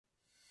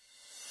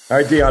All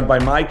right, Dion, by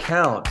my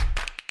count,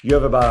 you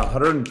have about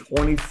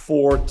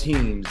 124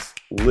 teams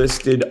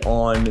listed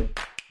on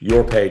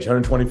your page,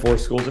 124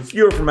 schools, a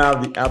few are from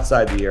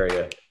outside the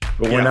area.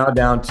 But we're now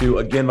down to,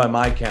 again, by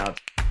my count,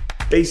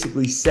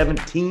 basically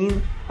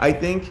 17, I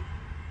think,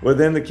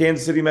 within the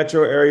Kansas City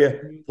metro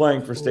area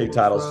playing for state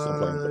titles.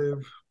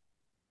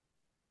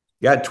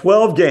 You got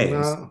 12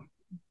 games.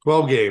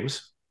 12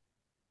 games.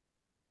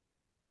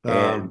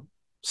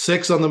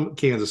 6 on the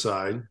Kansas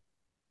side.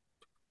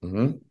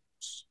 Mm-hmm.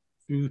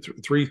 2,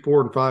 3,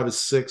 4, and 5 is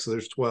 6, so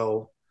there's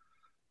 12.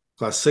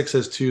 Class 6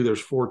 has 2,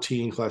 there's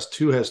 14. Class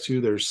 2 has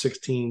 2, there's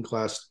 16.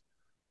 Class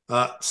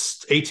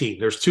 18,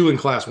 there's 2 in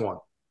Class 1.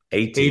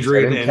 18.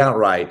 Adrian, so I didn't count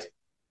right.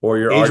 Or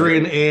you're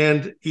Adrian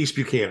and East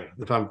Buchanan,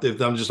 if I'm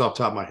just off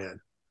the top of my head.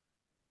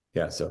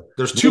 Yeah, so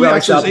there's 2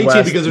 actually,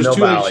 18 because there's Mill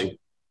 2 Valley,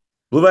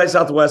 Blue Valley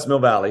Southwest, Mill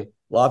Valley,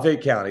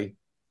 Lafayette County,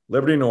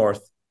 Liberty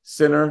North,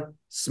 Center,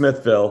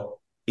 Smithville,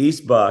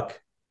 East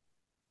Buck.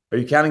 Are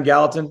you counting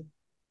Gallatin?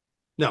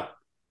 No.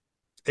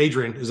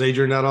 Adrian. Is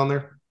Adrian not on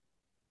there?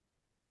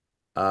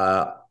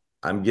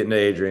 I'm getting to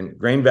Adrian.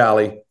 Grain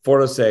Valley,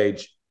 Fort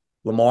Osage,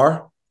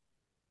 Lamar.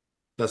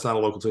 That's not a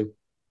local team.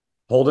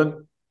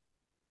 Holden?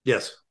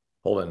 Yes.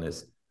 Holden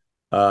is.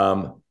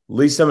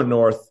 Lee Summit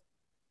North,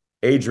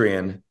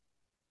 Adrian.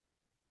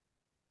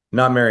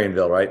 Not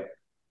Marionville, right?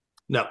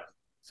 No.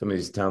 Some of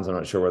these towns, I'm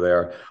not sure where they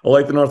are.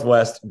 Olathe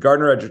Northwest,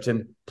 Gardner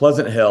Edgerton,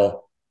 Pleasant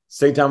Hill,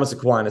 St. Thomas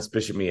Aquinas,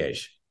 Bishop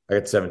Miege. I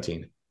got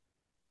 17.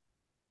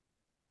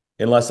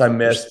 Unless I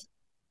missed.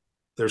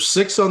 There's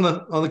 6 on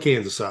the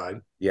Kansas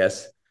side.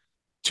 Yes.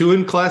 2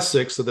 in Class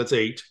 6, so that's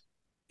 8.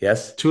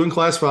 Yes. 2 in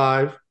Class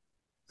 5,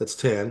 that's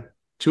 10.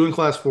 2 in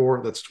Class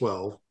 4, that's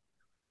 12.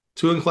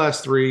 2 in Class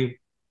 3,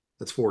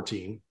 that's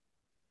 14.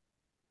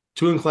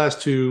 2 in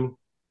Class 2,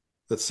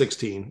 that's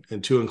 16.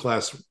 And 2 in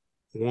Class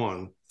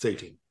 1, it's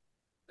 18.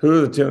 Who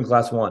are the 2 in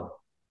Class 1?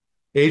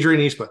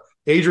 Adrian Eastbuck.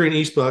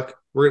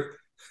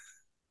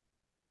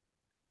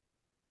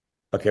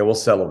 Okay, we'll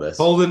settle this.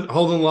 Holden,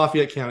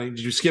 Lafayette County. Did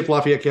you skip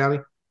Lafayette County?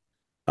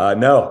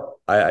 No,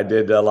 I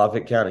did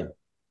Lafayette County.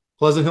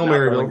 Pleasant Hill,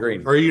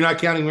 Maryville. Or are you not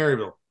counting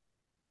Maryville?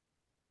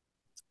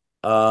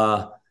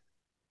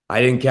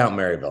 I didn't count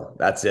Maryville.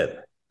 That's it.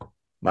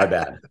 My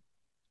bad.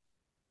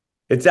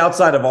 It's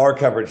outside of our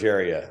coverage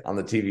area on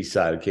the TV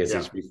side of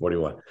KSHB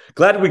 41.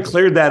 Glad we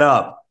cleared that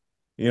up,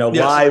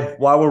 live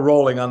while we're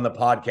rolling on the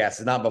podcast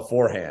and not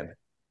beforehand.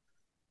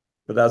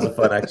 But that was a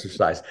fun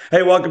exercise.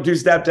 Hey, welcome to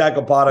Snap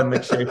Tackle Pod. I'm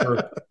Mick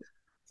Schaefer.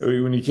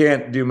 When you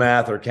can't do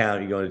math or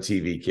count, you go to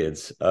TV,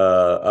 kids.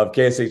 Of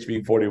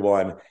KSHB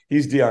 41,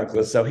 he's Dion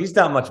Clisso. He's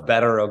not much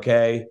better,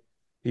 okay?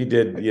 He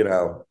did,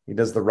 he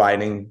does the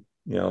writing,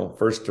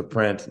 first to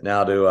print,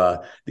 now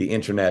to the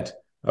internet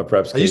of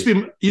Preps. I used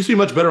to be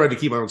much better. I had to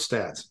keep my own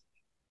stats.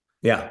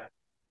 Yeah.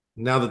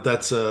 Now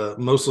that's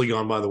mostly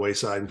gone by the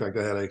wayside. In fact,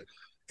 I had a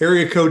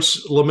area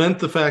coach lament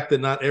the fact that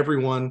not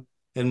everyone,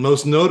 and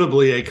most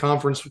notably a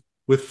conference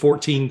with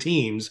 14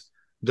 teams,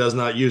 does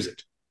not use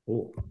it.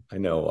 Ooh, I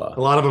know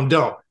a lot of them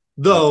don't.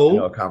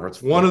 Though a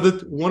conference one of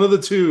the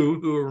 2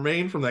 who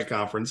remain from that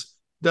conference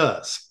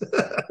does.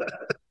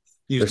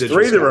 There's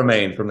 3 that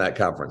remain from that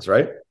conference,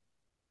 right?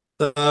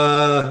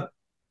 No,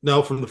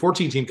 from the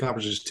 14-team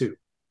conference, there's 2.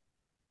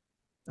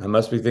 I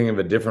must be thinking of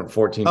a different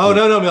 14. Oh,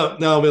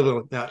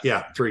 no.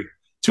 Yeah, 3.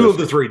 2 of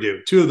the 3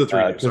 do. 2 of the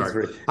 3 do.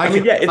 Sorry. I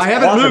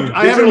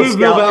haven't moved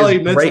Mill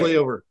Valley mentally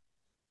over.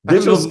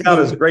 Digital Scout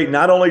is great.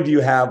 Not only do you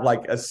have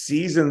like a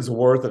season's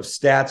worth of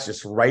stats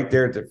just right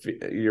there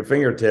at your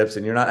fingertips,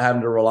 and you're not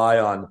having to rely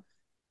on,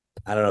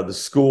 the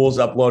schools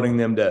uploading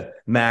them to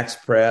Max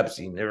Preps.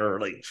 You never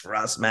really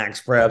trust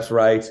Max Preps,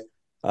 right?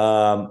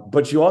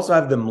 But you also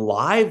have them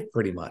live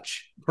pretty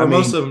much.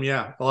 Most of them,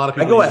 yeah. A lot of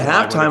people. I go at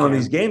halftime on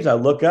these games. I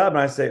look up and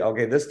I say,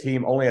 okay, this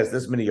team only has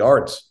this many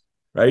yards,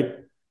 right?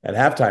 At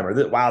halftime, or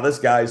this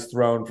guy's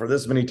thrown for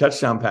this many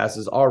touchdown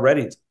passes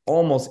already. It's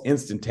almost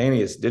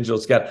instantaneous digital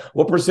scout.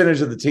 What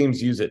percentage of the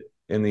teams use it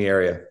in the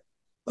area?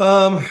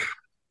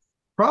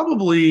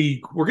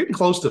 Probably we're getting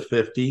close to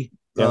 50.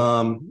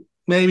 Yeah.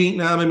 Maybe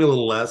a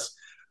little less.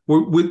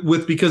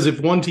 Because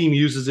if one team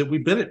uses it,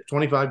 we've been at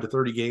 25 to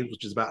 30 games,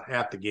 which is about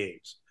half the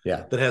games.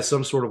 Yeah. That has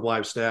some sort of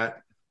live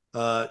stat.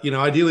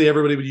 Ideally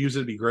everybody would use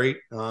it. It'd be great.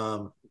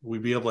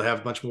 We'd be able to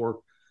have much more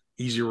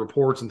easier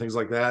reports and things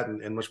like that,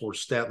 and much more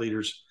stat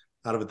leaders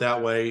out of it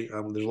that way.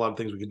 There's a lot of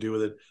things we could do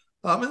with it.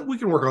 And we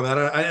can work on that.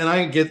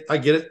 I get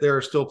it. There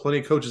are still plenty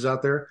of coaches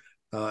out there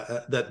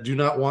that do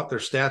not want their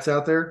stats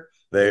out there.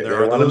 They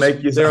want to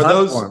make you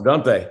hunt for them,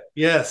 don't they?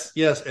 Yes,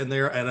 and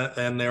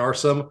there are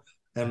some,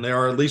 and there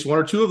are at least 1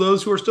 or 2 of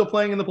those who are still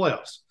playing in the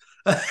playoffs.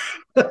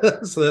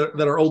 So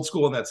that are old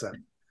school in that sense.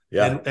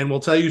 Yeah, and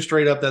we'll tell you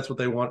straight up that's what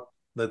they want.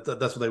 That's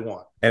what they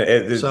want. And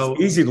it's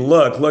easy to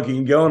look. Look, you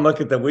can go and look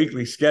at the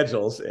weekly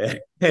schedules,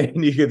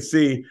 and you can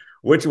see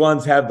which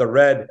ones have the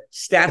red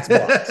stats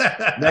box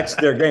next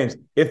to their games.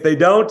 If they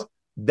don't,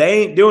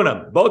 they ain't doing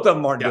them. Both of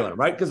them aren't doing them,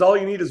 right? Because all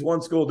you need is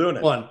one school doing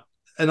it. One.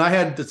 And I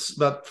had this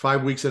about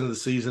 5 weeks into the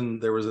season,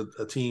 there was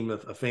a team,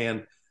 a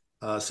fan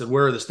said,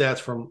 where are the stats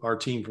from our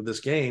team for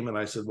this game? And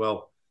I said,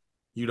 well,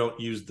 you don't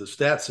use the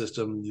stat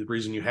system. The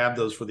reason you have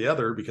those for the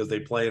other, because they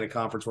play in a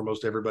conference where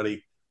most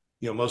everybody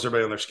on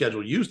their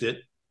schedule used it.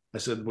 I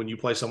said, when you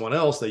play someone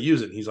else, they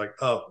use it. And he's like,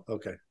 oh,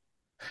 okay.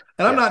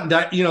 And I'm not,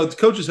 the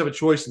coaches have a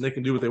choice and they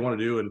can do what they want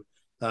to do. And,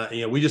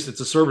 it's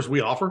a service we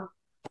offer.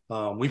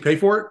 We pay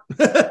for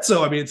it.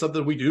 So, I mean, it's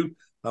something we do.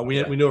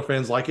 We know our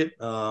fans like it.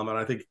 And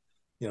I think,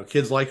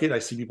 kids like it. I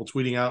see people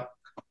tweeting out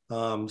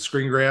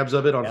screen grabs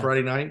of it on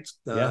Friday nights.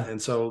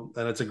 And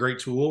it's a great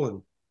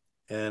tool.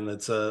 And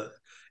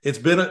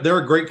they're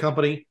a great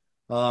company.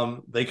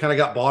 They kind of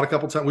got bought a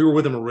couple times. We were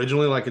with them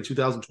originally, like in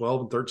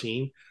 2012 and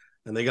 13,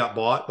 and they got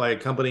bought by a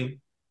company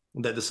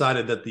that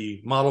decided that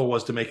the model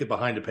was to make it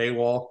behind a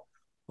paywall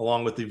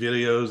along with the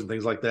videos and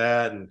things like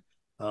that. And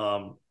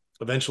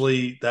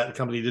eventually that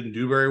company didn't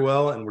do very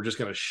well, and we're just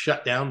going to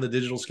shut down the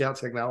Digital Scout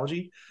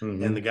technology.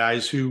 Mm-hmm. And the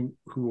guys who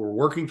were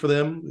working for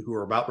them, who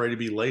were about ready to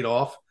be laid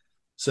off,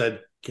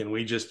 said, can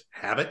we just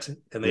have it?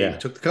 And they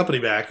took the company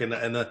back.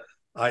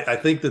 I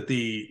think that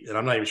and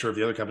I'm not even sure if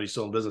the other company's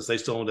still in business. They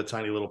still owned a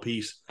tiny little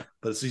piece,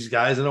 but it's these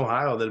guys in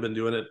Ohio that have been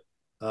doing it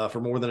for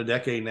more than a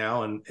decade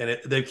now. And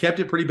they've kept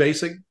it pretty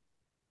basic.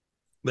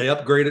 They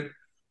upgrade it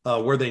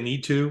where they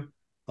need to.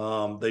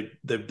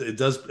 It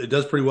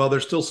does pretty well.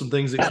 There's still some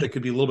things that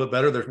could be a little bit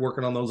better. They're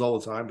working on those all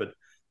the time,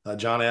 but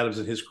John Adams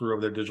and his crew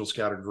over there, Digital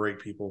Scout, are great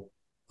people.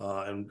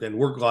 And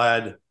we're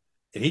glad.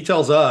 And he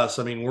tells us,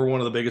 I mean, we're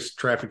one of the biggest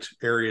traffic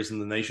areas in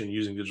the nation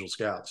using Digital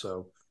Scout.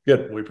 So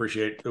good. We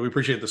appreciate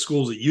the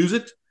schools that use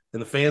it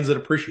and the fans that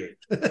appreciate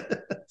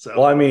it.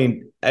 Well, I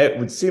mean, it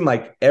would seem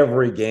like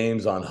every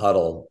game's on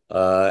Huddle,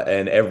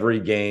 and every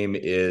game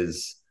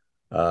is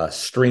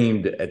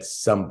streamed at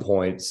some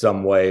point,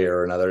 some way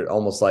or another.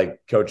 Almost like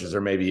coaches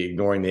are maybe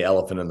ignoring the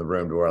elephant in the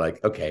room, to where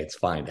like, okay, it's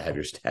fine to have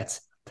your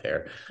stats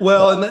there.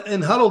 Well,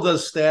 and Huddle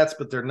does stats,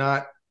 but they're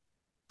not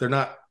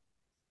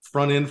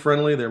front end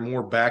friendly. They're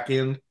more back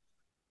end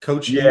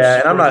coaching.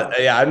 Yeah, and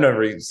I've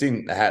never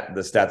seen the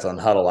stats on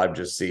Huddle. I've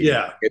just seen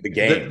the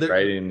game,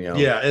 right? And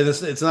and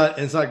it's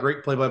not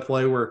great play by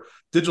play. Where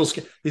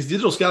these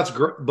Digital Scouts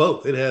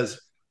both.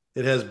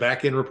 It has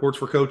back end reports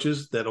for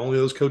coaches that only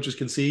those coaches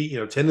can see.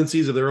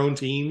 Tendencies of their own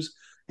teams,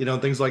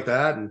 and things like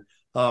that. And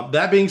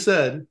that being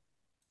said,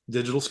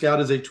 Digital Scout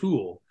is a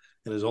tool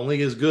and is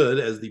only as good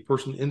as the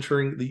person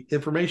entering the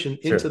information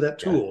into that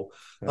tool.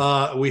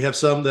 Yeah. We have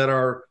some that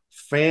are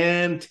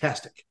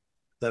fantastic,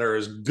 that are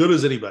as good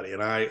as anybody.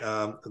 And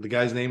the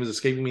guy's name is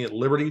escaping me at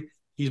Liberty.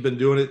 He's been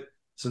doing it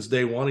since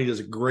day one. He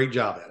does a great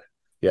job at it.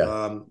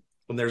 Yeah.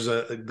 And there's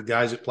the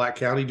guys at Platte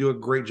County do a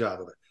great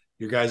job of it.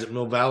 Your guys at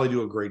Mill Valley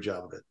do a great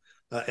job of it.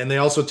 And they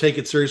also take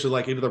it seriously.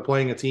 Like if they're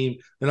playing a team,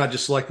 they're not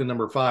just selecting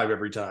number 5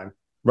 every time.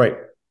 Right.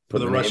 For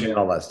the rushing and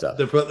all that stuff.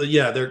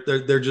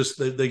 They're just,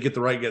 they get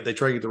the right guy. They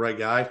try to get the right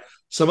guy.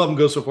 Some of them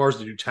go so far as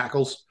to do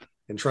tackles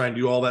and try and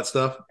do all that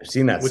stuff. I've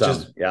seen that.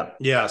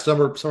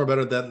 Some are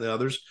better at that than the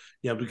others.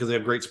 Because they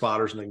have great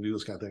spotters and they can do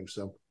this kind of thing.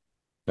 So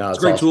it's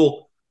a great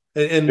tool.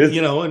 And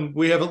and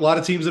we have a lot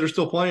of teams that are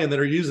still playing that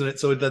are using it.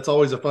 So that's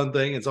always a fun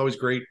thing. It's always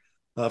great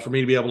for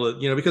me to be able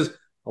to, because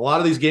a lot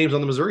of these games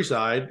on the Missouri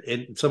side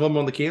and some of them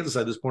on the Kansas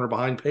side at this point are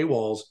behind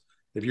paywalls.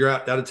 If you're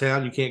out of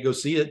town, you can't go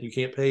see it. You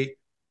can't pay,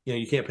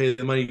 you can't pay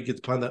the money to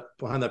get behind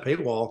that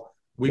paywall.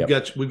 We've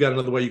got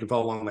another way you can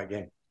follow along that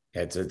game.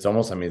 It's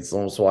almost, it's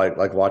almost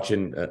like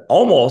watching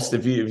almost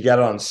if you got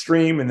it on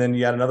stream and then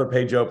you got another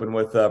page open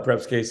with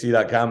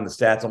prepskc.com and the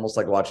stats, almost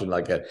like watching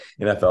like an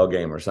NFL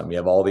game or something. You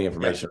have all the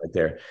information right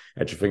there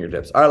at your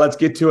fingertips. All right, let's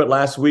get to it.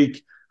 Last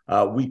week,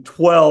 week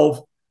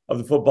 12 of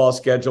the football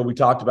schedule. We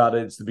talked about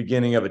it. It's the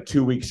beginning of a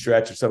 2-week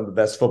stretch of some of the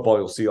best football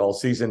you'll see all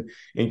season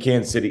in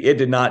Kansas City. It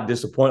did not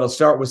disappoint. Let's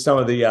start with some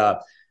of the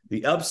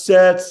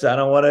upsets. I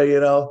don't want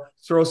to,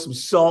 throw some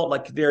salt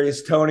like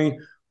Kadarius Toney.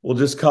 We'll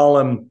just call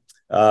him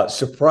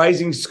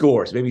surprising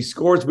scores, maybe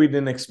scores we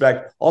didn't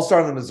expect. I'll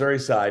start on the Missouri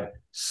side.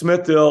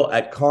 Smithville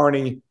at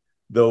Kearney.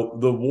 The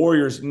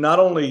Warriors not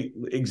only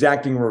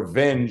exacting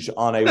revenge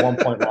on a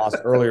 1-point loss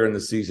earlier in the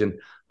season,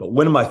 but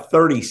winning by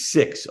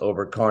 36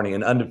 over Kearney,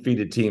 an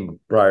undefeated team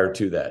prior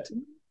to that.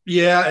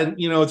 Yeah, and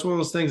it's one of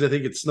those things. I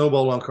think it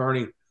snowballed on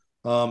Kearney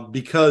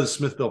because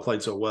Smithville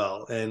played so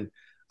well, and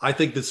I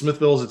think that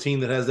Smithville is a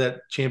team that has that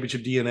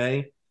championship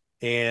DNA.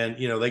 And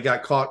they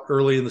got caught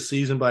early in the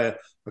season by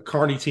a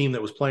Kearney team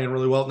that was playing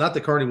really well. Not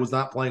that Kearney was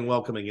not playing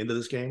well coming into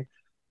this game,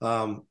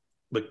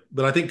 but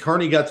I think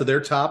Kearney got to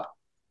their top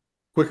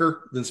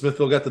quicker than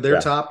Smithville got to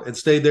their top and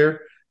stayed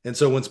there. And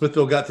so when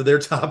Smithville got to their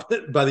top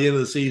by the end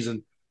of the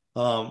season,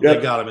 they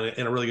got them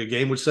in a really good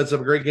game, which sets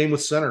up a great game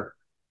with Center,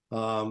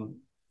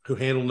 who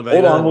handled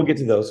Nevada. Hold on, we'll get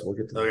to those.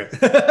 Okay.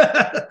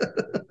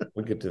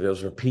 We'll get to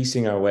those. We're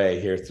piecing our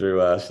way here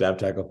through Snap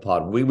Tackle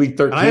Pod. Week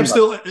 13. I am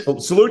still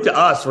salute to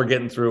us. We're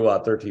getting through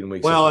 13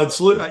 weeks. Well, it's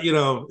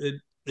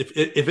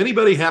if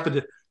anybody happened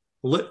to,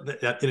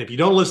 and if you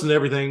don't listen to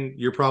everything,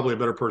 you're probably a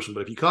better person.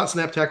 But if you caught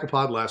Snap Tackle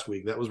Pod last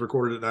week, that was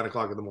recorded at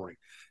 9:00 in the morning.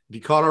 If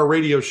you caught our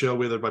radio show,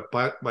 whether by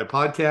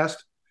podcast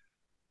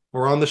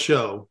or on the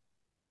show,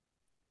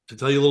 to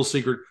tell you a little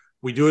secret,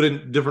 we do it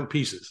in different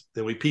pieces.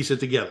 Then we piece it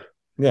together.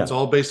 Yeah, it's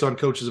all based on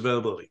coaches'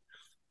 availability.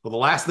 Well, the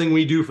last thing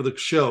we do for the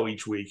show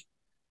each week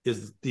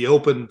is the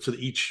open to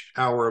each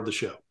hour of the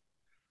show.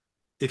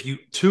 If you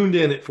tuned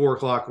in at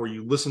 4:00 or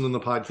you listened on the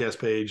podcast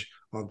page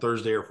on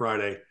Thursday or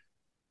Friday,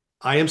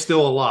 I am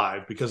still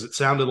alive because it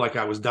sounded like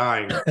I was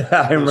dying.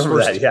 I remember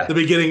that. Yeah, the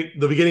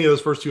beginning of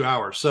those first 2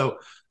 hours. So,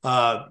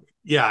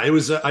 it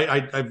was.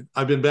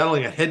 I've been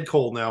battling a head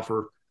cold now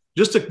for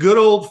just a good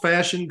old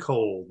fashioned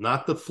cold,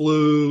 not the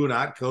flu,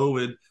 not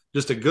COVID,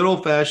 just a good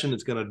old fashioned.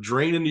 It's going to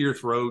drain into your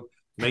throat,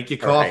 make you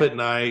cough at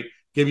night,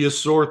 give you a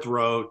sore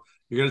throat.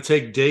 You're going to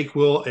take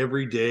Dayquil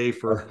every day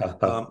for.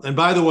 And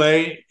by the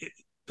way,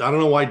 I don't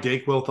know why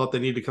Dayquil thought they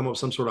needed to come up with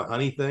some sort of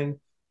honey thing.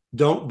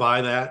 Don't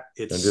buy that.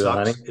 It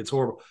sucks. It's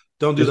horrible.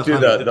 Don't do Just the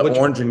honey. The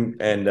orange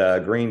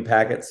and green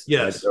packets.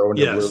 Yes, like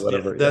yes,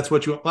 blue, that's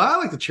what you want. Well, I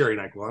like the cherry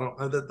NyQuil.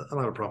 I don't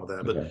have a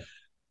problem with that.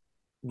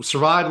 But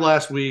survived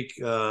last week.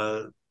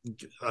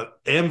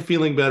 Am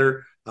feeling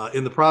better.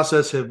 In the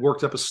process, have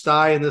worked up a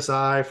sty in this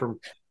eye from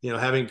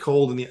having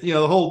cold and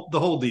the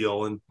whole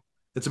deal. And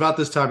it's about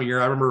this time of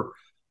year. I remember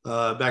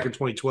back in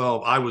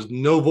 2012, I was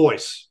no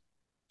voice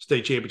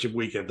state championship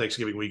weekend,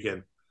 Thanksgiving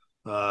weekend.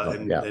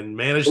 And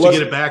managed to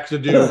get it back to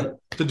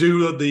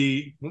do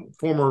the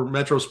former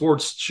Metro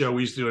Sports show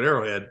we used to do at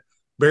Arrowhead.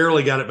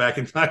 Barely got it back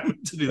in time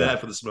to do that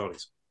for the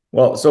Simoneys.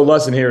 Well, so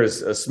lesson here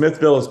is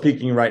Smithville is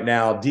peaking right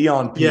now.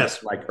 Dion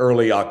peaks like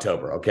early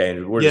October. Okay,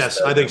 and we're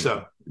I think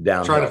so.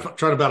 Downhill.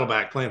 Trying to battle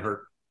back, playing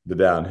hurt. The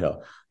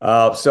downhill.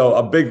 So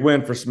a big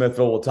win for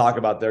Smithville. We'll talk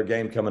about their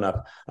game coming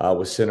up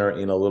with Center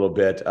in a little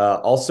bit.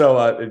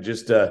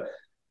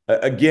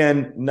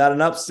 Again, not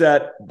an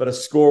upset, but a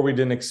score we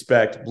didn't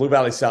expect. Blue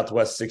Valley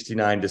Southwest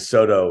 69,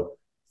 DeSoto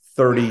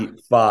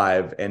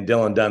 35, and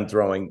Dylan Dunn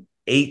throwing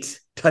 8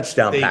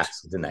 touchdown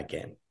passes in that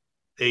game.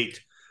 8.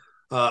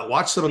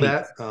 Watch some of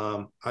that.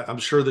 I'm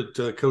sure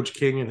that Coach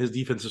King and his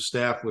defensive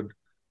staff would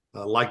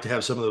like to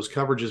have some of those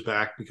coverages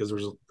back because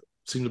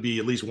seemed to be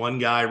at least one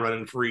guy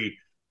running free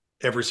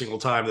every single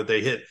time that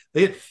they hit.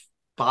 They hit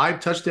 5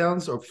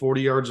 touchdowns of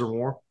 40 yards or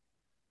more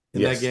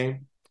in that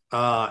game.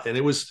 And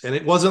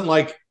it wasn't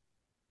like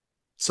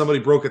somebody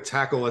broke a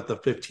tackle at the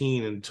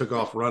 15 and took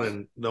off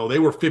running. No, they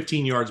were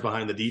 15 yards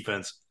behind the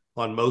defense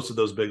on most of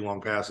those big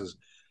long passes.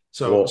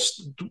 So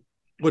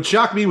what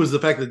shocked me was the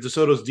fact that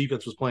DeSoto's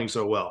defense was playing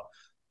so well.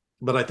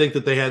 But I think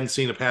that they hadn't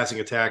seen a passing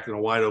attack in a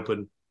wide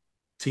open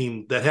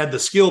team that had the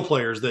skill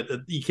players, that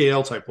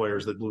EKL type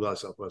players that Blue Valley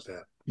Southwest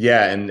had.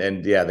 Yeah, and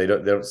they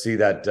don't see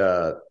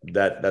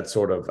that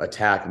sort of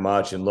attack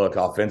much. And look,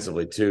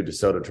 offensively too,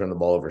 DeSoto turned the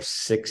ball over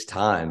 6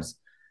 times,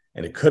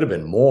 and it could have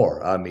been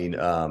more. I mean,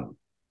 Blue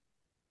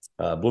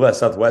Valley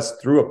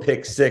Southwest threw a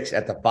pick 6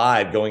 at the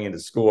 5 going into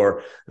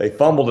score. They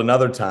fumbled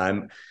another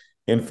time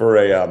in for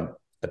a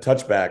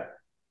touchback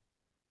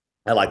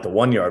at like the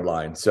 1-yard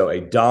line. So a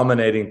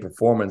dominating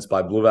performance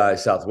by Blue Valley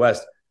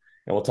Southwest.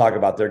 And we'll talk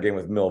about their game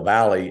with Mill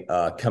Valley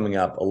coming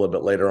up a little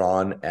bit later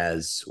on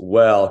as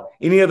well.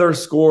 Any other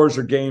scores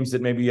or games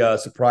that maybe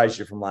surprised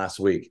you from last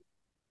week?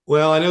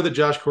 Well, I know that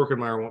Josh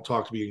Korkenmeyer won't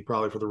talk to me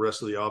probably for the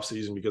rest of the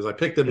offseason because I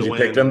picked them to win.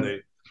 Picked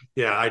them?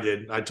 Yeah, I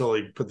did. I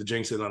totally put the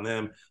jinx in on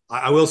them.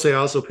 I will say I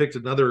also picked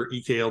another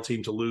EKL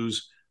team to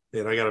lose,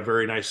 and I got a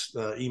very nice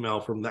email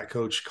from that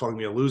coach calling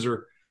me a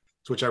loser,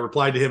 to which I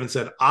replied to him and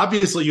said,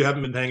 obviously you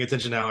haven't been paying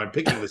attention to how I'm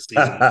picking this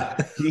team.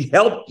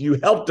 You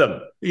helped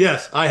him.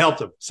 Yes, I helped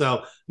him.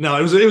 So, no,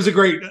 it was a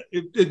great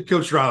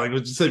Coach Drawling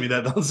was sending me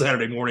that on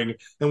Saturday morning,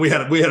 and we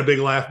had a big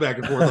laugh back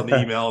and forth on the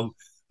email. And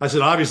I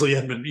said, obviously you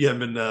haven't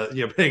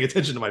been paying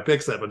attention to my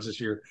picks that much this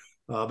year.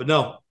 But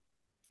no,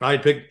 I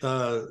picked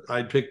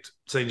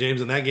St.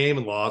 James in that game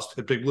and lost.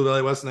 I picked Blue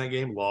Valley West in that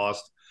game,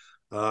 lost.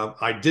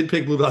 I did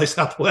pick Blue Valley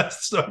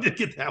Southwest, so I did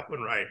get that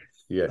one right.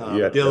 Yeah.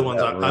 The other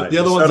ones, right.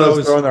 I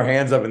was throwing their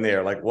hands up in the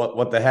air, like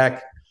what the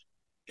heck?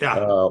 Yeah.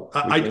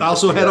 I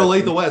also had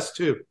Olathe West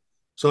too,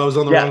 so I was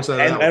on the wrong side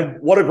of that one.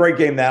 And what a great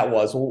game that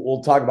was.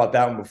 We'll talk about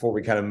that one before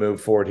we kind of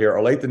move forward here.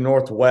 Olathe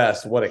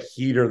Northwest, what a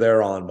heater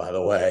they're on, by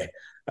the way.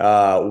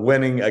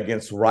 Winning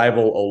against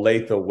rival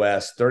Olathe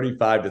West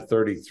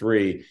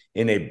 35-33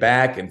 in a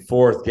back and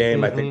forth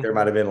game. I think there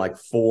might have been like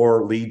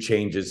 4 lead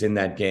changes in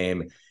that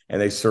game, and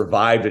they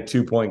survived a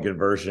 2-point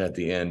conversion at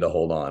the end to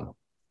hold on.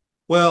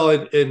 Well,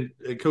 and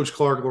Coach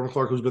Clark, Lauren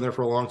Clark, who's been there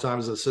for a long time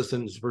as an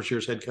assistant, his first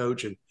year's head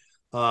coach. And,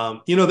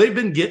 they've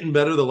been getting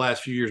better the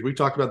last few years. We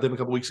talked about them a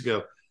couple weeks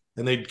ago,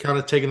 and they'd kind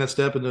of taken that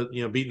step into,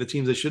 beating the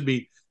teams they should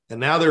be.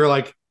 And now they're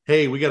like,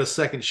 hey, we got a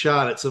second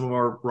shot at some of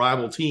our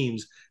rival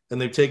teams,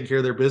 and they've taken care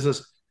of their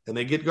business, and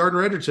they get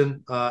Gardner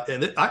Edgerton. I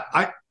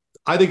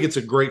think it's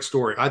a great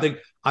story.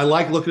 I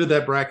like looking at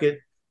that bracket,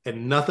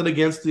 and nothing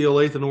against the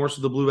Olathe Norths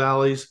or the Blue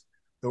Valleys,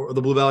 or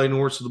the Blue Valley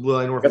Norths or the Blue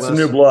Valley Northwest. Got some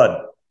new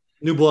blood.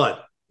 New blood.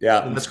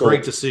 Yeah. And that's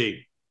great to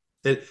see.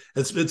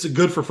 It's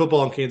good for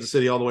football in Kansas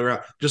City all the way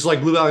around. Just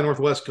like Blue Valley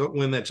Northwest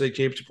win that state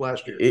championship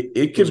last year.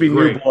 It could be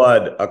great. New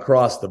blood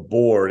across the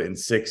board in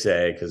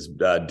 6A because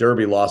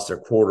Derby lost their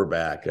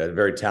quarterback, a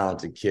very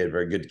talented kid,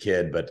 very good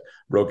kid, but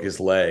broke his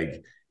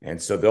leg. And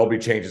so they'll be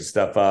changing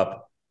stuff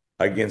up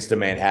against a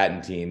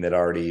Manhattan team that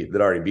already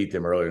beat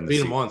them earlier in the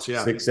season. Beat them once,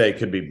 yeah. 6A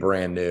could be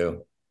brand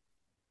new.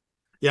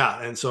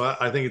 Yeah, and so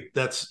I think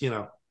that's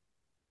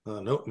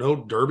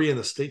no derby in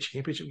the state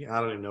championship game. I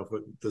don't even know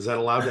if does that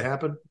allowed to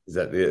happen. Is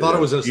that I thought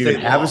it was in a do you even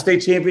state have law. a state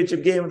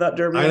championship game without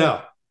Derby? I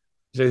know.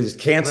 So just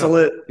cancel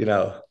it. Play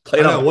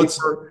I it know. on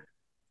paper.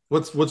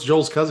 What's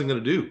Joel's cousin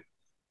going to do?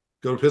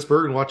 Go to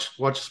Pittsburgh and watch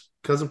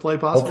cousin play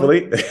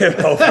Hopefully, possibly? if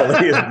Mill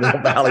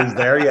Valley's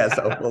there. Yes,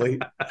 hopefully.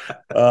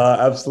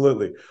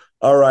 Absolutely.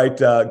 All right.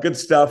 Good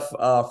stuff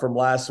from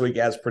last week,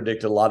 as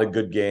predicted. A lot of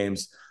good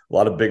games, a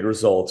lot of big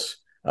results,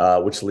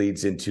 which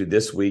leads into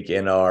this week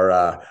in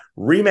our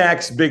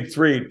Remax Big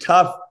Three.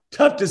 Tough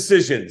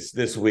decisions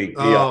this week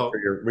for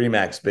your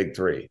Remax Big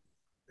Three.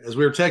 As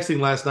we were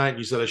texting last night,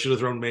 you said I should have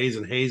thrown Mays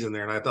and Hayes in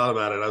there, and I thought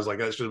about it. I was like,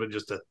 that should have been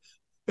just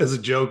as a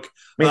joke.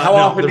 I mean, how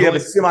often do you have a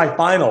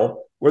semifinal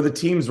where the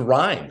teams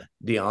rhyme,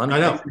 Dion? I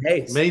know.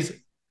 Hayes.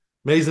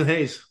 Mays and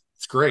Hayes.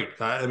 It's great.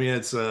 I mean,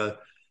 it's to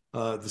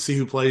see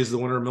who plays the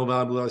winner of Mill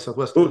Valley, Blue Valley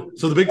Southwest.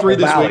 So the Big Three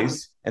this week,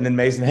 and then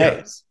Mays and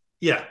Hayes.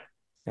 Yeah.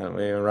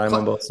 We rhyme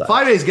on both sides.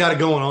 5A's got it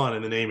going on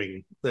in the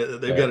naming.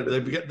 They've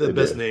got the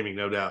best naming,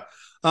 no doubt.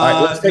 All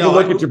right, let's take a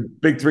look at your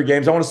Big Three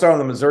games. I want to start on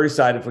the Missouri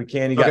side if we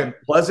can. You got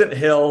Pleasant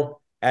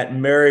Hill at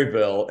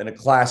Maryville in a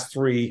Class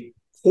 3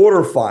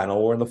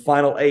 quarterfinal. We're in the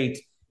final 8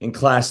 in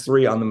Class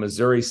 3 on the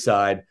Missouri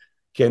side.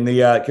 Can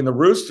the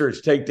Roosters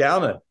take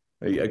down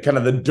a kind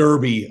of the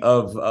derby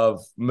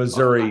of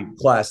Missouri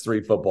Class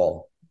 3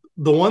 football?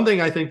 The one thing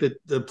I think that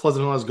the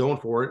Pleasant Hill has going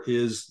for it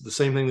is the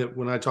same thing that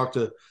when I talked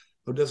to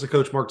Odessa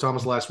coach Mark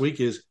Thomas last week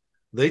is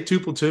they two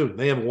platoon.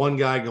 They have one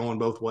guy going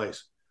both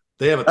ways.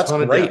 They have a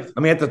ton of depth. I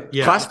mean, at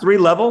the Class 3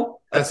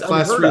 level, that's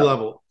Class 3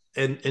 level.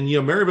 And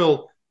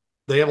Maryville,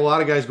 they have a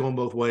lot of guys going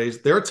both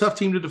ways. They're a tough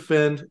team to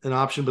defend an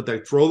option, but they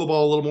throw the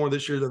ball a little more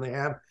this year than they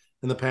have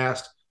in the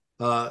past.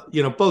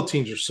 Both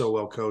teams are so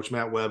well coached.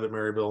 Matt Webb at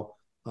Maryville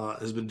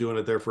has been doing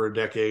it there for a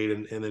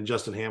decade, and then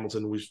Justin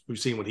Hamilton, we've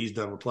seen what he's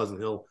done with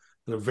Pleasant Hill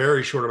in a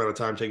very short amount of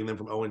time, taking them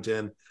from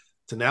 0-10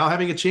 to now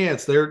having a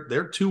chance.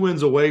 They're 2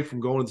 wins away from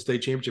going to the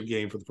state championship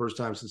game for the first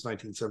time since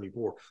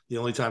 1974, the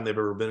only time they've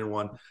ever been in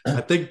one.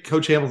 I think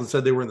Coach Hamilton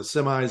said they were in the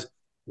semis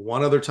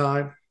one other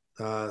time.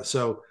 They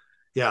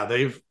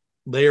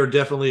are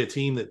definitely a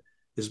team that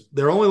is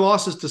their only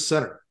loss is to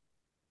Center.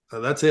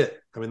 That's it.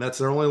 I mean, that's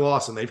their only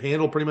loss, and they've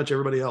handled pretty much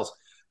everybody else.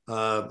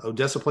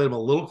 Odessa played them a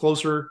little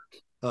closer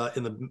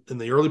in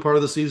the early part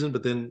of the season,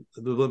 but then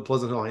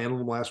Pleasant Hill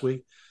handled them last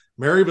week.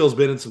 Maryville's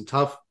been in some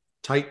tough,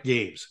 tight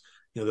games.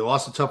 They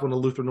lost a tough one to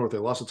Lutheran North. They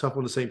lost a tough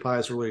one to St.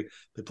 Pius early.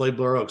 They played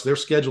Blair Oaks. Their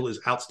schedule is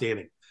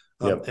outstanding,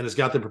 and it's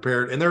got them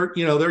prepared. And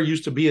they're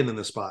used to being in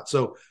this spot.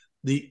 So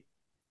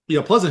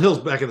Pleasant Hill's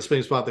back in the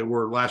same spot they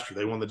were last year.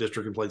 They won the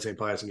district and played St.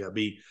 Pius and got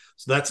beat.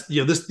 So that's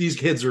these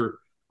kids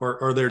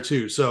are there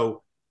too.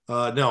 So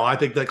no, I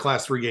think that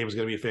Class 3 game is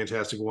going to be a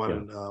fantastic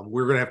one. Yeah.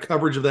 We're going to have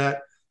coverage of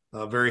that.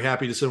 Very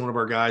happy to send one of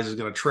our guys is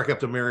going to trek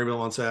up to Maryville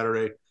on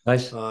Saturday,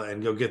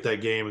 and go get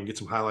that game and get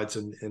some highlights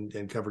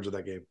and coverage of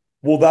that game.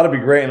 Well, that'll be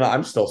great. And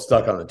I'm still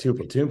stuck on the 2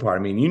 platoon part.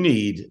 I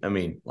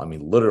mean,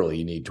 literally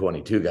you need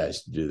 22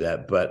 guys to do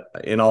that. But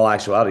in all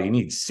actuality, you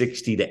need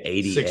 60 to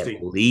 80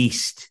 at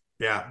least.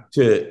 Yeah.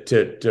 To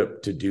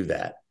do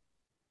that.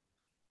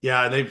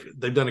 Yeah, and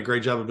they've done a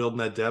great job of building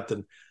that depth.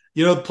 And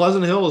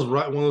Pleasant Hill is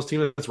one of those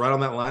teams that's right on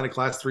that line of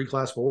Class 3,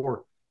 Class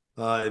 4.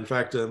 In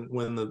fact,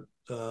 when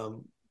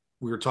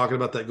we were talking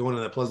about that going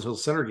to that Pleasant Hill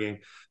Center game,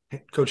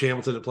 Coach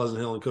Hamilton at Pleasant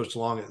Hill and Coach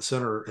DeLong at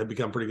Center have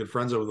become pretty good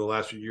friends over the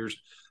last few years.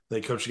 They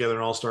coached together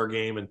an all-star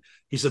game, and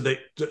he said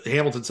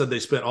Hamilton said they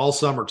spent all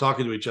summer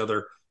talking to each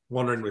other,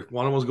 wondering if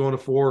one of them was going to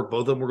 4,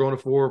 both of them were going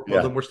to 4, both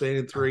of them were staying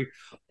in 3.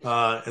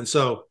 And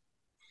so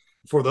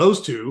for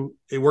those two,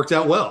 it worked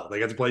out well. They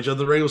got to play each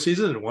other in the regular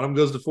season, and one of them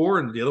goes to 4,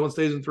 and the other one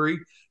stays in 3,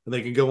 and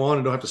they can go on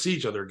and don't have to see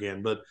each other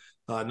again. But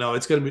no,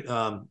 it's going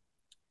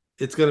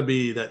to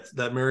be that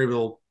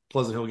Maryville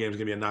Pleasant Hill game is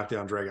going to be a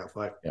knockdown, drag-out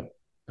fight. Yep.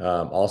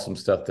 Awesome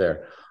stuff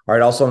there. All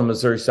right, also on the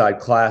Missouri side,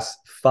 Class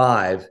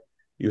 5,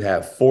 you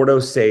have Fort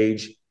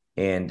Osage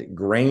and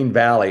Grain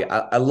Valley.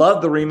 I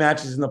love the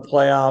rematches in the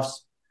playoffs,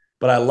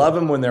 but I love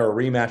them when they're a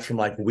rematch from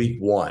like week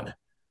 1,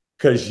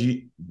 because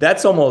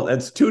that's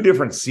 2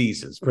 different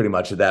seasons pretty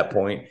much at that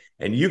point,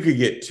 and you could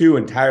get 2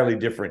 entirely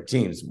different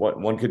teams.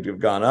 One could have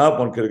gone up,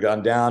 one could have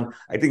gone down.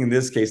 I think in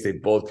this case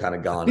they've both kind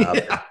of gone up.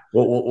 Yeah.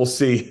 We'll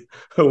see.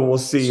 We'll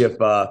see if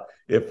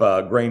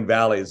Grain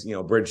Valley's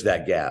bridge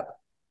that gap.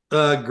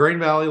 Grain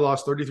Valley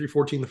lost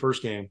 33-14 the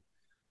first game.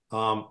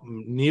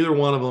 Neither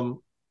one of them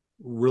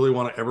really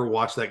want to ever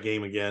watch that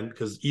game again,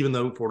 because even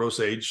though Fort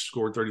Osage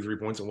scored 33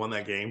 points and won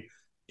that game,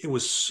 it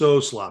was so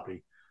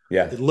sloppy.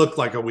 Yeah, it looked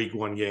like a week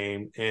 1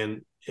 game,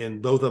 and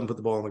both of them put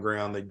the ball on the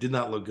ground. They did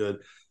not look good.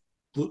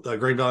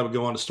 Grain Valley would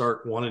go on to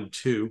start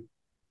 1-2,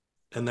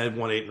 and they've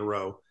won 8 in a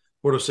row.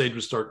 Fort Osage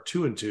would start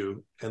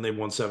 2-2, and they've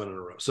won 7 in a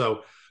row.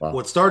 So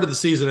What started the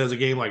season as a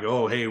game like,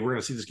 oh, hey, we're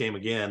going to see this game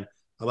again.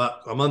 About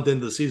a month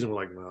into the season, we're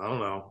like, well, I don't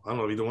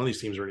know if either one of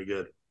these teams are any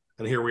good.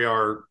 And here we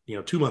are,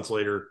 2 months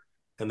later,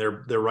 and they're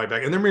right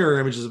back. And they're mirror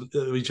images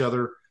of each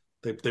other.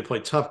 They play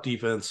tough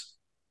defense.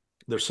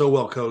 They're so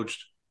well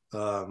coached.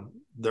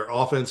 Their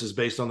offense is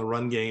based on the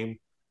run game.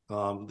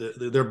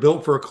 They're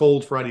built for a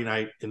cold Friday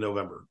night in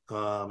November,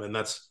 and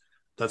that's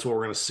what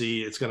we're going to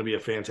see. It's going to be a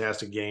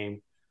fantastic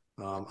game.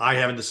 I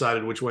haven't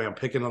decided which way I'm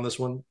picking on this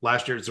one.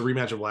 Last year, it's a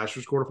rematch of last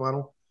year's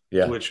quarterfinal,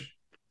 which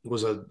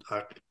was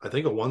I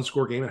think a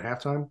one-score game at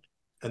halftime,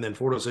 and then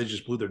Fort Osage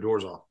just blew their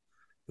doors off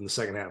in the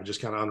second half. It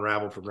just kind of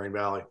unraveled for Green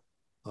Valley.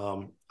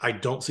 I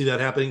don't see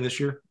that happening this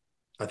year.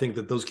 I think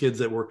that those kids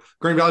that were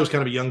Green Valley was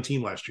kind of a young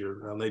team last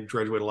year. They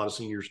graduated a lot of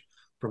seniors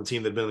from a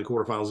team that had been in the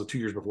quarterfinals the 2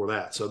 years before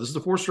that. So this is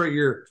the fourth straight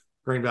year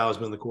Green Valley has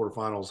been in the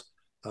quarterfinals,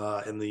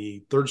 and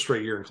the third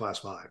straight year in Class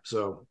 5.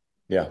 So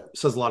it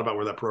says a lot about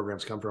where that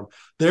program's come from.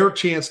 Their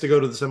chance to go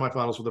to the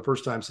semifinals for the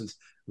first time since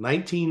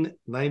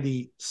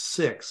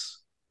 1996,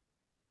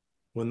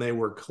 when they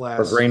were Class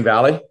for Green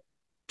Valley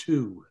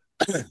 2.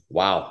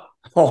 Wow.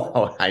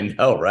 Oh, I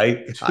know,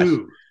 right? 2. Gosh,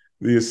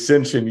 the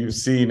ascension you've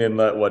seen in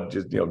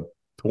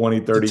 20,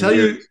 30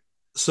 years.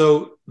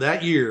 So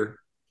that year,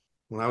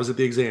 when I was at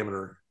the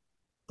Examiner,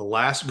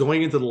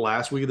 going into the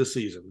last week of the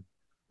season,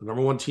 the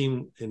number one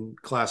team in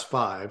Class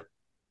 5,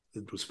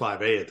 it was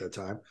 5A at that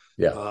time,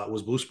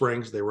 was Blue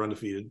Springs. They were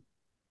undefeated.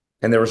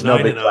 And there was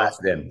no big class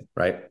then,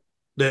 right?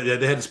 They had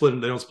to split.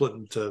 They don't split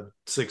into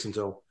 6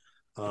 until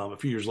a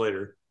few years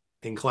later.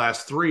 In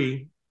Class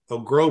 3,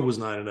 Oak Grove was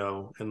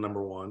 9-0 and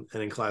number 1.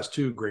 And in Class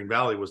 2, Green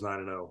Valley was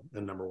 9-0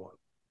 and number 1.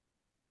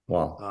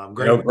 Wow.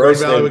 Green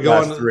Valley would go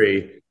on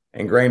 3,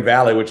 and Green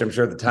Valley, which I'm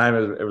sure at the time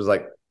it was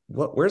like,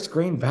 where's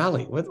Green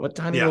Valley? What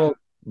tiny little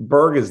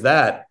burg is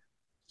that?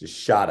 Just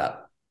shot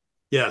up.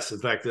 Yes, in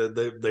fact,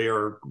 they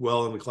are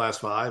well into Class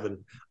 5, and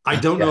I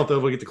don't know if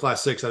they'll get to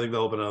Class 6. I think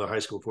they'll open another high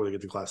school before they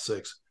get to Class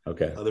 6.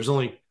 Okay. There's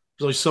only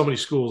so many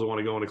schools that want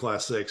to go into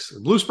Class 6.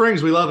 Blue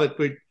Springs, we love it.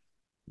 We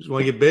just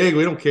want to get big.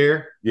 We don't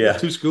care. Yeah.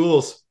 2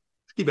 schools. Just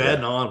keep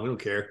adding on. We don't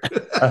care.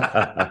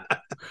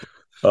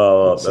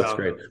 Oh, that's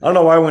great. I don't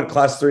know why I went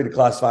Class 3 to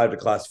Class 5 to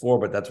Class 4,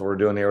 but that's what we're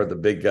doing here with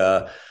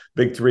the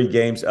big 3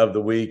 games of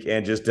the week,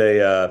 and just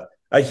a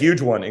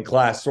huge one in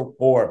Class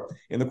 4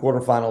 in the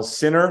quarterfinals.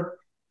 Center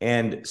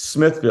and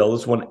Smithville.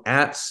 This one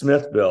at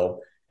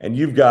Smithville, and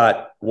you've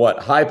got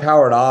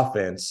high-powered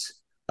offense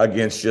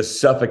against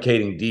just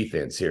suffocating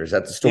defense here. Is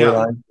that the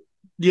storyline?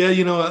 Yeah,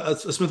 a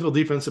Smithville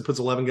defense that puts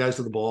 11 guys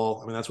to the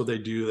ball. I mean, that's what they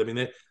do. I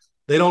mean,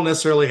 they don't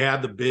necessarily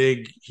have the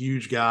big,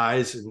 huge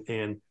guys,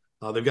 and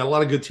they've got a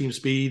lot of good team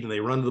speed, and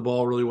they run to the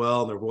ball really well,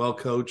 and they're well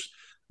coached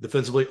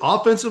defensively.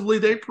 Offensively,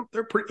 they're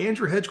pretty.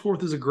 Andrew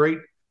Hedgecorth is a great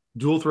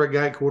dual threat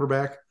guy at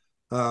quarterback,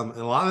 and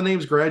a lot of the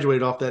names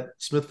graduated off that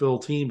Smithville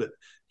team, but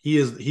he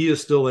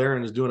is still there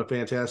and is doing a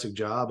fantastic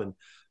job.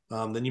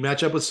 And then you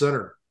match up with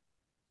center.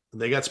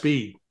 They got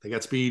speed. They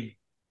got speed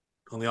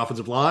on the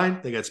offensive line.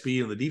 They got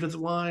speed on the defensive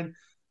line.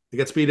 They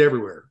got speed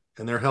everywhere,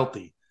 and they're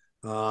healthy.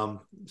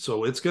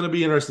 So it's going to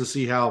be interesting to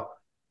see how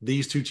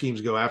these two teams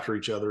go after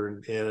each other.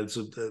 And it's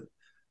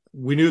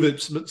we knew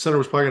that center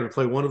was probably going to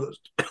play one of those.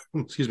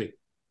 Excuse me.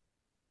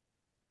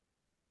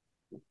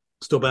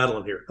 Still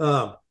battling here.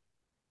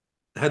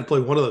 Had to play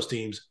one of those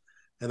teams,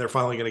 and they're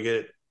finally going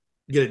to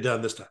get it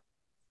done this time.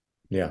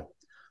 Yeah.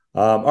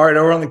 All right.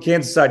 Over on the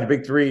Kansas side, the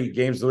big 3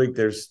 games of the week.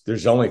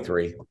 There's only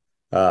 3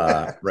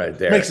 right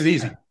there. Makes it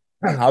easy.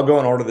 I'll go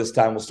in order this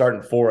time. We'll start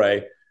in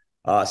 4A.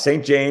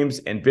 St. James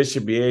and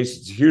Bishop Miege.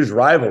 It's a huge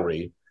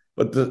rivalry,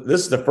 but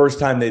this is the first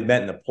time they've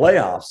met in the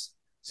playoffs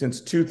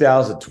since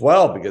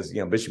 2012 because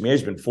Bishop Miege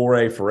has been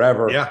 4A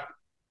forever. Yeah.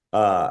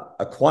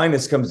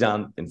 Aquinas comes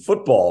down in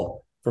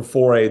football for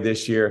 4A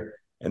this year,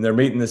 and they're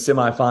meeting the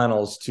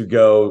semifinals to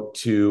go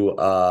to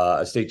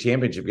a state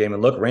championship game.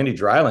 And look, Randy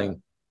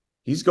Dreiling,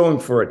 he's going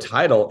for a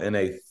title in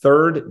a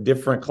 3rd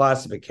different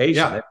classification.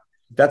 Yeah.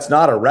 That's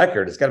not a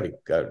record. It's got to be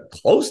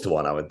close to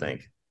one, I would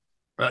think.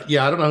 I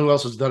don't know who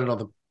else has done it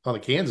on the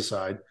Kansas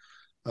side.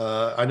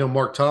 I know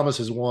Mark Thomas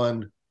has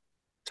won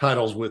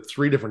titles with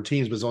 3 different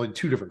teams, but it's only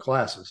 2 different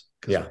classes.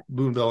 Yeah.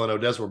 Boonville and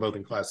Odessa were both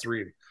in Class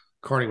 3, and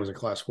Kearney was in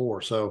Class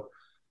 4. So,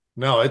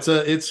 no, it's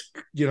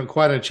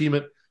quite an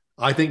achievement.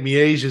 I think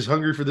Miege is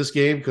hungry for this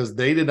game because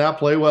they did not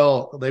play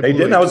well. They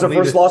didn't. That was the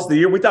first loss of the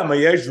year. We thought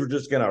Miege were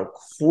just going to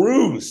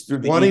cruise through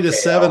the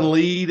 20-7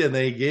 lead, and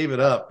they gave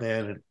it up,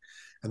 man.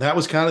 And that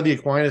was kind of the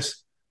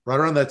Aquinas right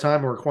around that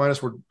time where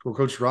Aquinas, where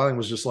Coach Dreiling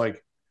was just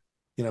like,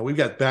 we've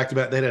got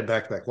back-to-back. They had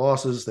back-to-back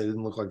losses. They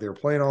didn't look like they were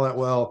playing all that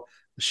well.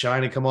 The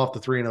Shine had come off the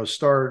 3-0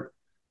 start.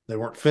 They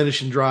weren't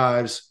finishing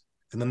drives,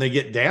 and then they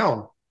get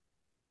down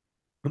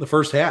in the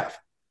first half,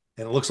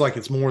 and it looks like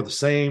it's more of the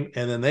same.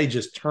 And then they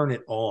just turn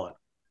it on.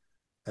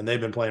 And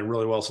they've been playing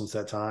really well since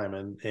that time.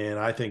 And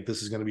I think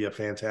this is going to be a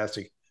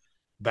fantastic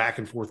back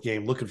and forth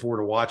game. Looking forward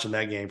to watching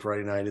that game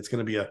Friday night. It's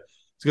going to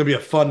be a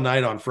fun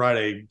night on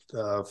Friday,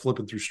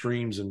 flipping through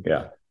streams and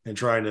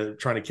trying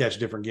to catch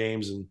different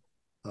games and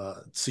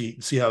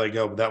see how they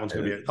go. But that one's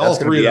going to be all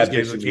 3 of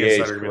those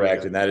games.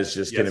 Correct, and that is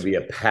just going to be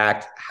a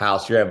packed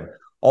house. You have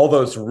all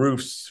those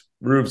roofs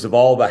of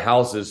all the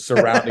houses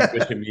surrounding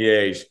Bishop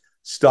Miege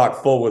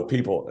stocked full with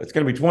people. It's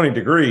going to be 20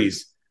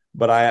 degrees,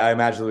 but I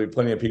imagine there'll be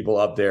plenty of people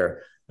up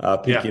there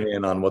peeking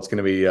in on what's going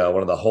to be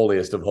one of the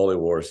holiest of holy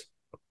wars.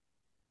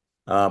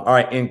 All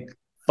right, in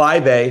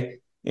 5A,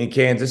 in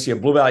Kansas. You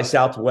have Blue Valley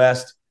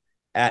Southwest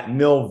at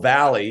Mill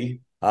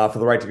Valley for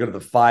the right to go to the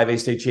 5A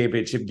state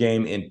championship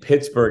game in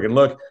Pittsburgh. And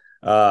look,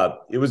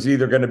 it was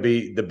either going to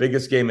be the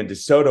biggest game in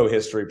DeSoto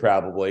history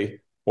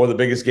probably, or the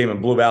biggest game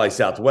in Blue Valley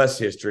Southwest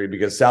history,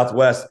 because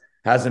Southwest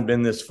hasn't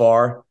been this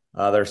far.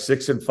 They're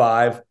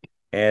 6-5,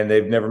 and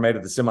they've never made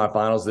it to the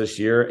semifinals this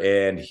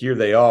year. And here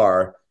they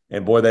are.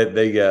 And boy,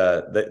 they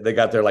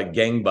got there like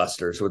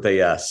gangbusters with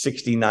a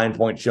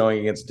 69-point showing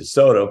against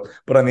DeSoto.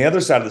 But on the other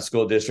side of the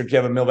school district, you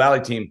have a Mill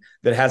Valley team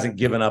that hasn't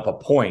given up a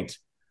point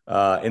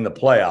in the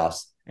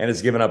playoffs and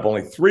has given up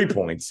only 3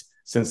 points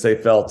since they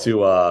fell to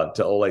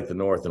Olathe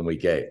North in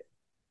week 8.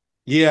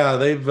 Yeah,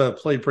 they've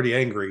played pretty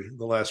angry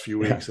the last few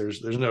weeks. Yeah.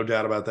 There's no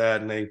doubt about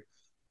that. And they,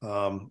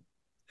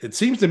 it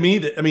seems to me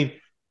that, I mean,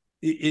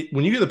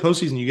 when you get the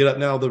postseason, you get up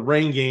now. The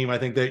rain game, I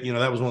think that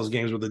that was one of those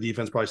games where the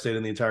defense probably stayed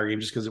in the entire game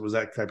just because it was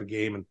that type of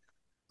game.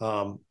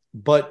 And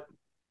but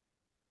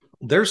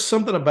there's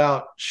something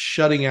about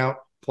shutting out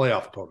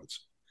playoff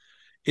opponents.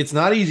 It's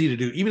not easy to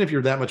do, even if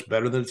you're that much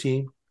better than a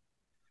team,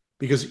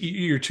 because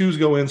your twos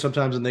go in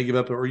sometimes and they give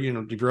up, or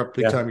if you're up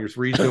big time, your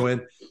threes go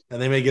in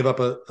and they may give up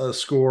a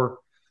score.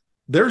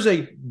 There's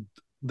a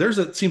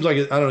it seems like,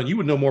 I don't know, you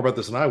would know more about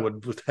this than I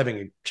would with having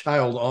a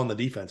child on the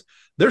defense.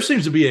 There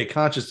seems to be a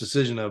conscious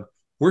decision of,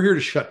 we're here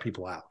to shut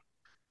people out.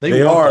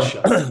 They are,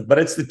 but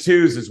it's the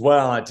twos as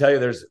well. I tell you,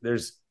 there's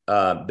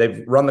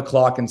they've run the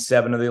clock in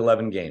 7 of the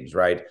 11 games,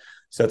 right?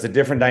 So it's a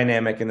different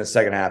dynamic in the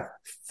second half,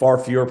 far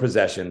fewer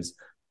possessions.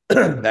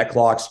 That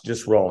clock's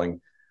just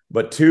rolling,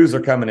 but twos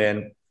are coming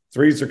in,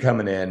 threes are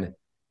coming in,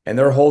 and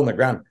they're holding the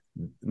ground.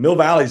 Mill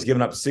Valley's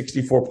given up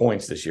 64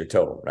 points this year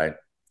total, right?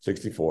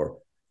 64.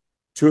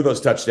 2 of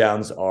those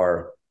touchdowns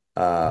are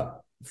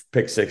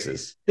pick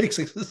sixes. Pick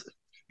sixes.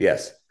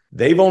 Yes.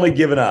 They've only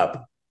given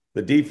up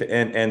the defense,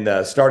 and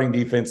the starting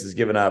defense has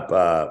given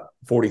up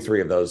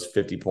 43 of those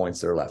 50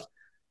 points that are left.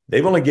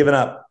 They've only given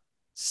up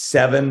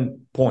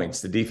 7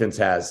 points, the defense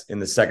has, in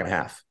the second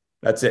half.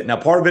 That's it. Now,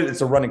 part of it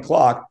is a running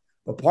clock,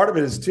 but part of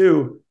it is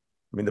too,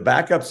 I mean, the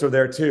backups are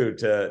there too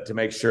to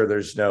make sure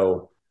there's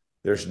no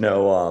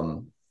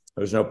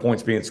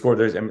points being scored.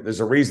 There's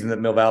a reason that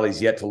Mill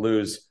Valley's yet to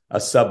lose a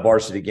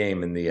sub-varsity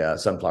game in the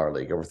Sunflower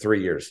League over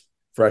 3 years,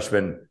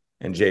 freshman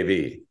and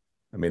JV.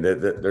 I mean,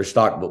 they're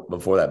stocked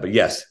before that. But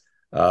yes,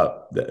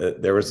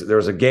 there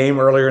was a game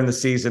earlier in the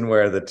season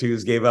where the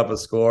twos gave up a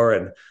score,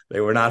 and they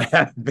were not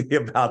happy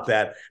about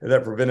that, and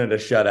that prevented a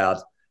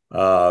shutout.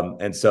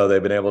 And so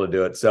they've been able to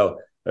do it. So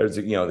there's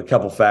a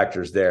couple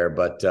factors there,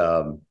 but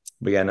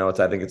yeah, no,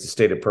 I think it's a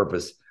stated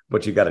purpose.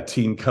 But you got a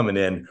team coming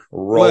in,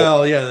 rolling.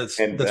 Well, yeah, that's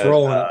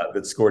rolling.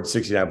 That scored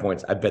 69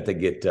 points. I bet they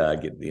get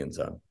the end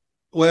zone.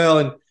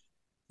 Well,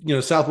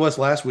 and Southwest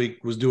last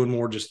week was doing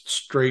more just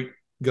straight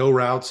go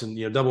routes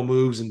and double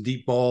moves and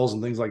deep balls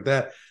and things like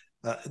that.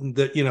 I think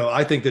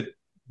that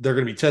they're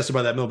going to be tested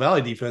by that Mill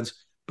Valley defense.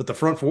 But the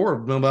front four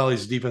of Mill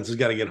Valley's defense has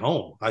got to get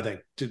home. I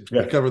think to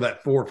cover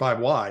that 4 or 5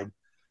 wide,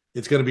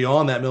 it's going to be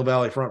on that Mill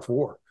Valley front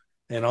four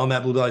and on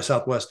that Blue Valley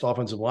Southwest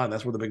offensive line.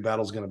 That's where the big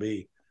battle is going to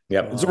be.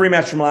 Yeah, it's a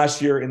rematch from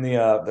last year in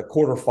the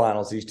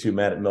quarterfinals. These two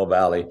met at Mill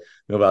Valley.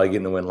 Mill Valley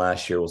getting the win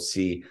last year. We'll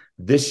see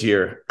this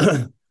year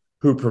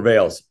who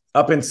prevails.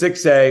 Up in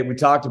 6A, we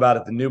talked about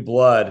it, the new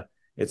blood.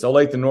 It's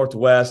Olathe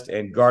Northwest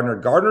and Gardner.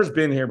 Gardner's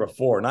been here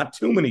before, not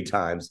too many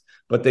times,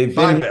 but they've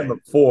been here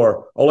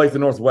before. Olathe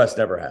Northwest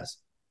never has.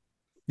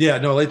 Yeah,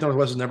 no, Olathe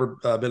Northwest has never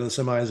been in the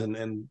semis,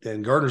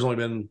 and Gardner's only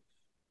been in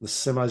the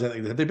semis. I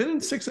think. Have they been in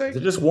 6A? Is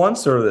it just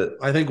once, or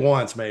I think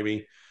once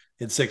maybe.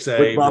 In 6A,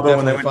 with Bravo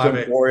when they went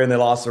to Emporia and they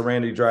lost to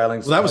Randy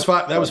Dryling. Well, that was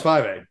 5A. That was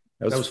 5A.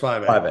 That was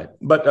 5A. 5A.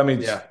 But I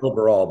mean,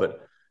 overall.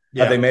 But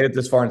have they made it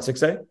this far in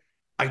 6A?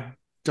 I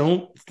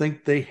don't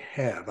think they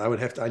have.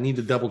 I need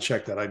to double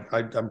check that.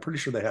 I'm pretty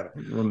sure they haven't.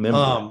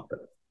 Remember,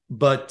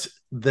 but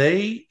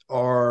they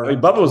are. I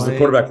mean, Bubba was the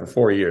quarterback for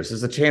 4 years.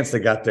 There's a chance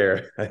they got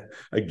there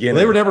again.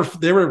 Well,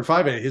 they were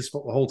 5A his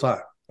whole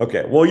time.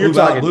 Okay, well, you're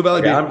talking Blue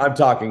Valley. I'm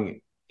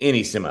talking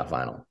any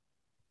semifinal.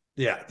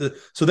 Yeah,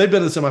 so they've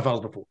been in the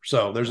semifinals before,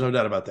 so there's no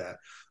doubt about that.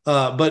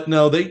 But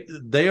no,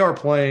 they are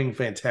playing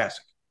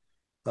fantastic.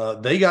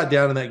 They got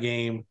down in that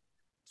game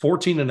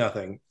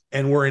 14-0,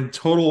 and were in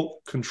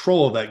total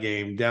control of that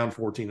game, down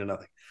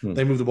 14-0.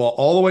 They moved the ball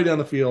all the way down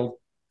the field,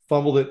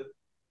 fumbled it.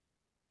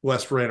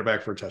 West ran it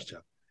back for a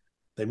touchdown.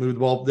 They moved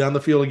the ball down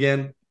the field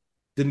again,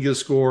 didn't get a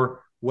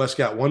score. West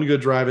got one good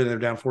drive in, and they're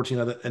down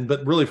 14-0.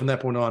 But really, from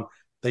that point on,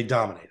 they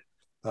dominated.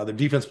 Their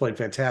defense played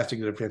fantastic,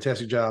 did a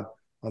fantastic job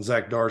on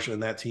Zach Darsh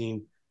and that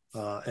team.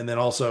 And then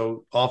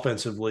also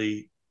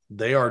offensively,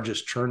 they are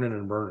just churning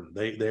and burning.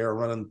 They are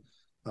running,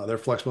 they're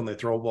flexible and they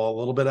throw a ball a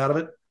little bit out of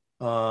it.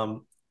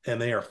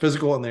 And they are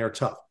physical and they are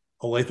tough.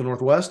 Olathe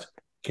Northwest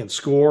can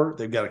score.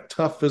 They've got a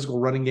tough physical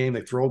running game.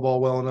 They throw a ball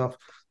well enough.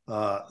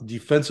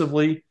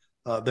 Defensively,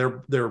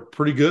 they're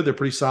pretty good. They're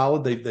pretty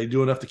solid. They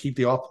do enough to keep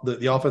the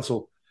offense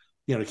will,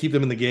 to keep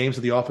them in the game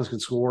so the offense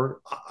can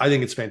score. I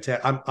think it's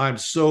fantastic. I'm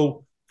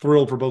so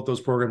thrilled for both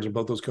those programs and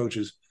both those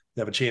coaches to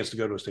have a chance to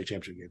go to a state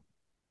championship game.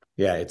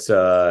 Yeah, it's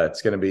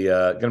going to be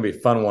a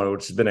fun one,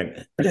 which has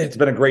been it's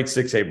been a great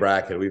 6A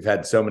bracket. We've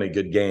had so many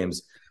good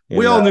games.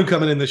 We all knew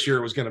coming in this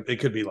year it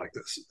could be like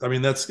this. I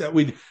mean,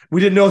 we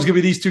didn't know it was going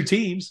to be these two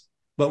teams,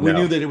 but we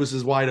knew that it was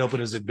as wide open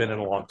as it'd been in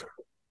a long time.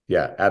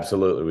 Yeah,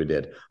 absolutely, we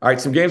did. All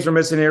right, some games we're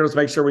missing here. Let's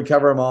make sure we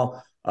cover them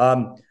all.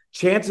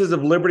 Chances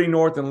of Liberty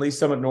North and Lee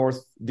Summit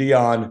North,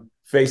 Dion,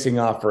 facing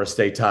off for a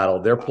state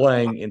title. They're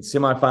playing in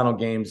semifinal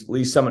games.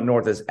 Lee Summit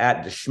North is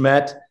at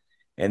DeSmet,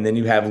 and then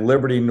you have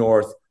Liberty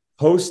North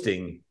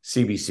hosting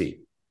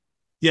CBC.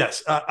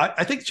 Yes,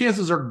 I think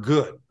chances are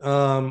good.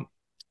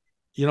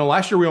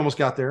 Last year we almost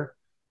got there.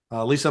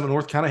 Lee Summit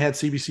North kind of had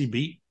CBC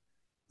beat.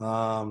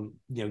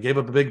 Gave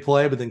up a big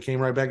play, but then came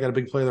right back, got a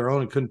big play of their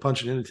own and couldn't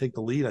punch it in to take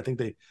the lead. I think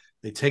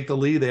they take the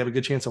lead. They have a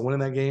good chance of winning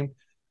that game.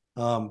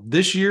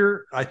 This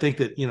year, I think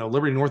that,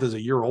 Liberty North is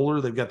a year older.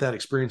 They've got that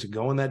experience of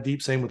going that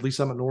deep. Same with Lee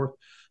Summit North,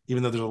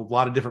 even though there's a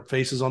lot of different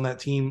faces on that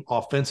team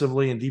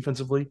offensively and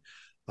defensively.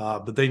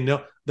 But they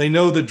know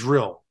the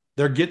drill.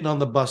 They're getting on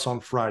the bus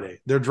on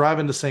Friday. They're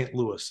driving to St.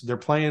 Louis. They're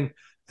playing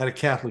at a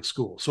Catholic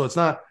school. So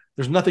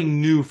there's nothing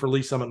new for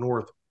Lee Summit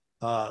North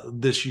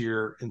this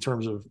year in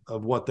terms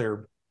of what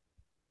their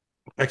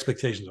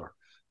expectations are.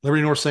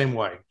 Liberty North, same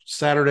way.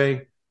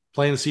 Saturday,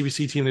 playing the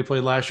CBC team they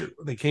played last year.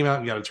 They came out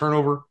and got a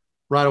turnover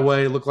right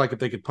away. It looked like if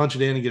they could punch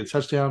it in and get a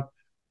touchdown,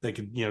 they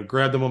could,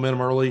 grab the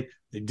momentum early.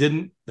 They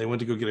didn't. They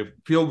went to go get a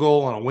field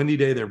goal on a windy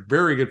day. Their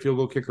very good field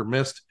goal kicker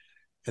missed,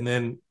 and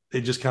then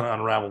it just kind of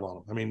unraveled on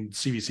them. I mean,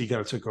 CBC kind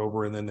of took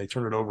over, and then they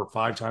turned it over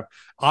 5 times.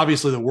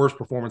 Obviously, the worst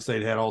performance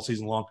they'd had all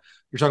season long.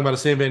 You're talking about a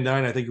Sam Van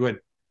Dyne, I think, who had,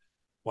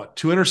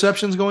 2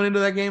 interceptions going into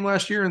that game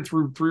last year and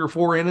threw 3 or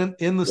 4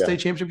 in the state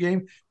championship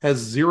game, has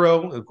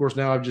 0. Of course,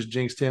 now I've just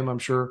jinxed him, I'm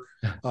sure,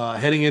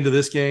 heading into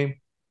this game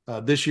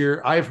this year.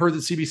 I've heard that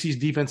CBC's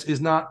defense is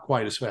not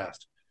quite as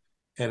fast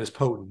and as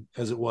potent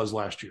as it was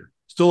last year.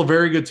 Still a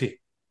very good team.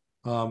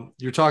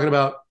 You're talking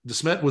about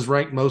DeSmet was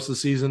ranked most of the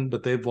season,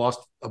 but they've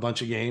lost a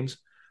bunch of games.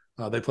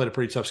 They played a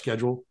pretty tough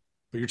schedule.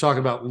 But you're talking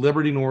about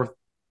Liberty North,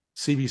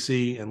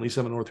 CBC, and Lee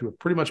Summit North, who have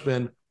pretty much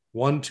been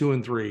 1, 2,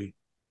 and 3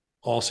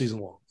 all season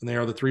long. And they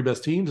are the 3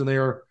 best teams, and they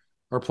are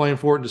playing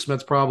for it. And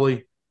DeSmet's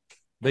probably,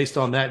 based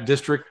on that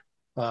district,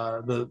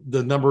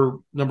 the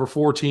number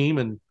 4 team.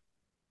 And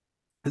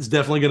it's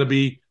definitely going to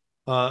be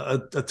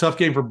a tough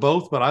game for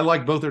both, but I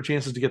like both their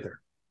chances to get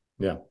there.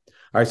 Yeah. All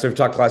right, so we've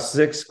talked Class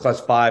 6, Class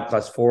 5,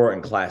 Class 4,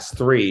 and Class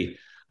 3.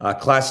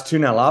 Class 2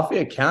 now,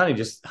 Lafayette County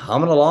just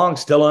humming along,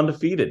 still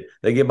undefeated.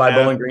 They get by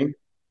Bowling Green?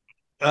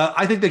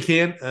 I think they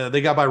can.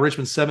 They got by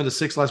Richmond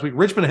 7-6 last week.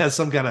 Richmond has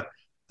some kind of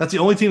 – that's the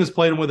only team that's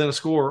played them within a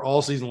score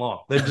all season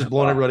long. They've just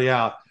blown everybody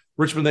out.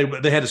 Richmond,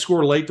 they had to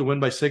score late to win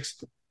by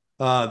 6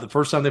 the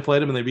first time they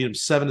played them, and they beat them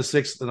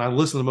 7-6. And I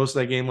listened to most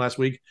of that game last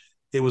week.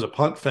 It was a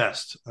punt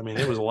fest. I mean,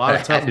 it was a lot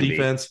of tough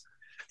defense,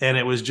 and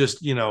it was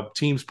just,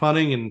 teams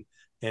punting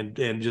and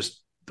just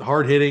 –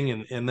 hard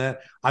hitting and that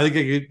I think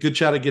a good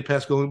shot to get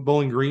past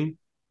Bowling Green,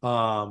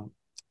 and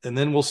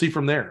then we'll see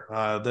from there.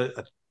 I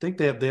think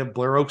they have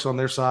Blair Oaks on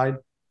their side.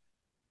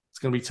 It's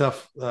going to be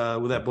tough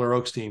with that Blair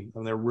Oaks team,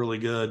 and they're really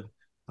good.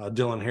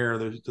 Dylan Hare,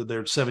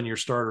 their 7-year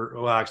starter.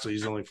 Well, actually,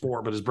 he's only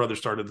 4, but his brother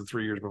started the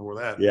 3 years before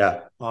that.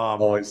 Yeah,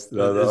 always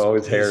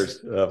Hare's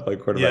play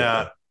quarterback.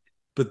 Yeah,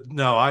 but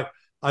no, I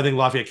think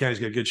Lafayette County's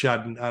got a good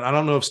shot, and I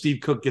don't know if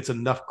Steve Cook gets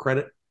enough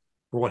credit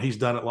for what he's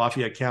done at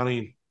Lafayette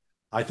County.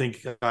 I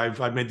think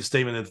I've made the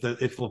statement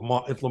that if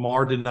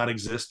Lamar did not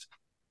exist,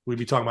 we'd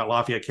be talking about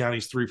Lafayette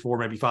County's 3, 4,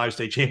 maybe 5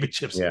 state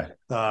championships in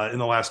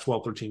the last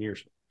 12, 13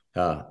 years.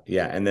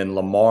 And then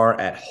Lamar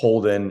at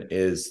Holden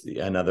is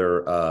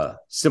another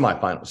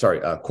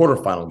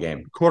quarterfinal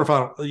game.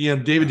 Quarterfinal. Yeah,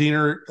 David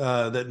Diener,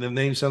 the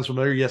name sounds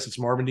familiar. Yes, it's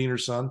Marvin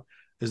Diener's son,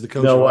 is the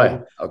coach. No way.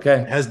 Holden.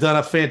 Okay. Has done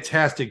a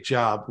fantastic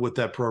job with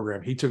that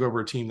program. He took over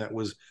a team that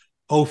was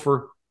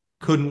over,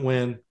 couldn't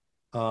win.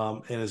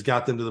 And has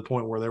got them to the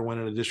point where they're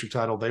winning a district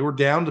title. They were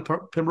down to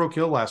Pembroke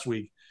Hill last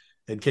week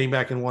and came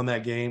back and won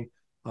that game.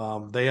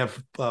 They have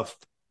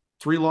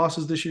 3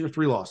 losses this year,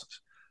 3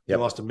 losses. Yep.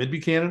 They lost to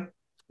Mid-Buchanan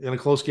in a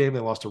close game. They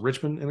lost to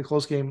Richmond in a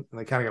close game,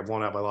 and they kind of got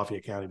blown out by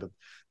Lafayette County, but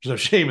there's no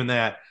shame in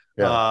that.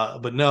 Yeah.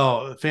 But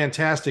no,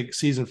 fantastic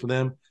season for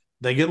them.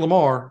 They get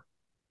Lamar.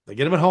 They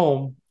get him at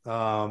home.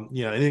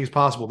 Anything's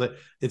possible. That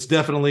it's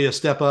definitely a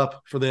step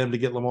up for them to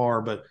get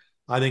Lamar, but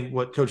I think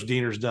what Coach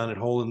Diener's done at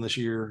Holden this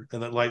year,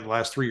 and that like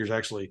last 3 years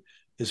actually,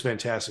 is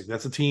fantastic.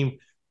 That's a team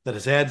that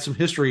has had some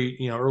history,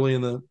 early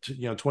in the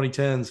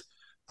 2010s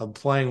of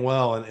playing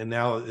well, and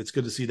now it's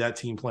good to see that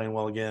team playing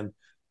well again,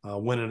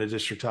 winning a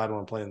district title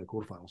and playing in the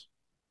quarterfinals.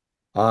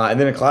 And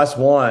then in Class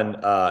 1,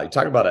 you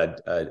talk about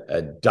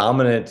a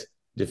dominant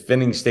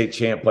defending state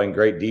champ playing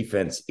great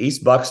defense.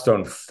 East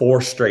Buckstone 4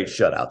 straight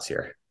shutouts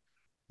here.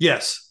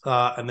 Yes,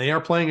 and they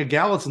are playing a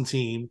Gallatin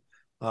team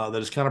that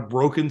has kind of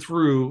broken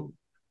through.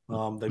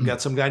 They've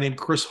got some guy named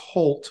Chris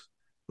Holt,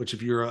 which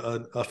if you're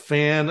a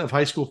fan of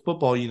high school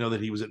football, you know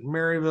that he was at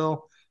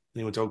Maryville.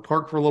 Then he went to Oak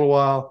Park for a little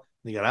while.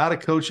 Then he got out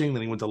of coaching.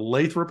 Then he went to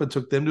Lathrop and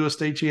took them to a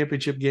state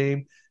championship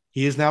game.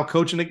 He is now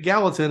coaching at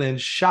Gallatin,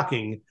 and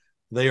shocking,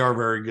 they are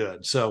very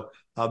good. So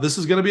This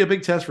is going to be a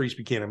big test for East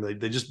Buchanan.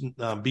 They just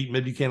beat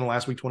Mid Buchanan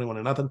last week,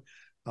 21-0.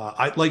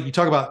 Like you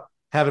talk about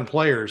having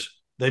players.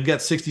 They've got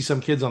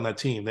 60-some kids on that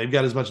team. They've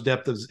got as much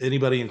depth as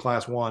anybody in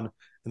Class 1,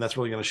 and that's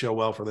really going to show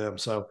well for them.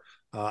 So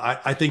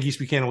I think East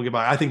Buchanan will get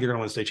by. I think they're going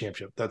to win the state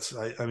championship. I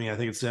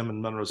think it's them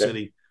and Monroe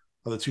City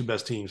are the two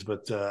best teams.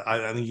 But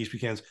I think East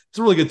Buchanan's – it's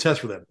a really good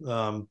test for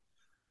them.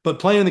 But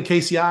playing in the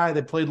KCI,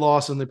 they played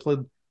Lawson. They played,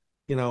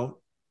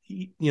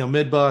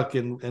 Mid-Buck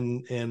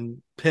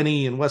and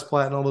Penny and West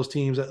Platte and all those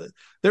teams.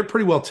 They're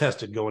pretty well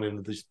tested going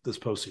into this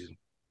postseason.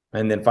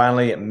 And then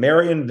finally,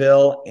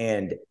 Marionville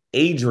and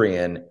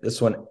Adrian.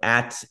 This one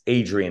at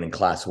Adrian in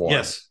Class 1.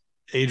 Yes.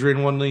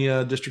 Adrian won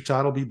the district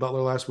title, beat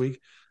Butler last week.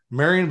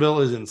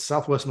 Marionville is in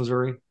Southwest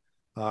Missouri,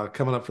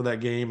 coming up for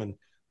that game. And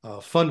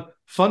fun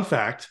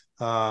fact,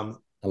 I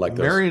like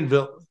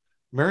those.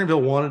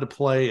 Marionville wanted to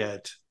play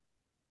at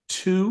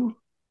 2,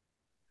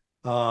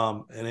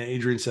 and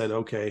Adrian said,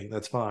 okay,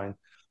 that's fine.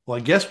 Well,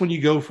 I guess when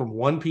you go from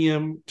 1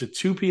 p.m. to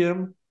 2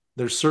 p.m.,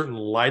 there's certain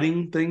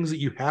lighting things that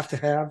you have to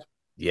have.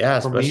 Yeah,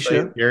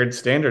 especially here in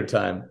standard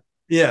time.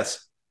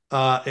 Yes.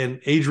 And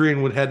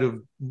Adrian would had to have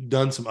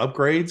done some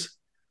upgrades.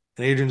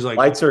 And Adrian's like,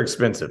 lights are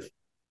expensive.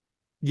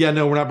 Yeah,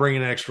 no, we're not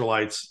bringing in extra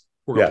lights.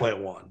 We're going to play at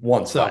 1.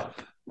 One's fine.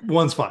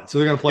 One's fine. So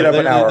they're going to play.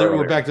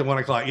 We're back to 1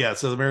 o'clock. Yeah,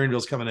 so the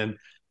Marionville's coming in.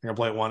 They're going to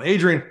play at 1.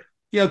 Adrian,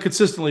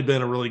 consistently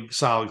been a really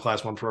solid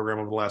Class 1 program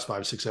over the last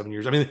 5, 6, 7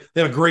 years. I mean,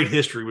 they have a great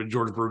history with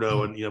George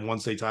Bruto and won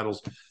state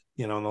titles,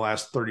 in the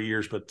last 30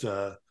 years. But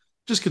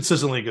just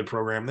consistently a good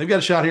program. They've got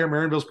a shot here.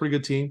 Marionville's a pretty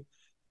good team.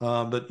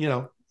 But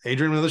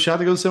Adrian with another shot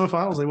to go to the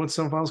semifinals. They went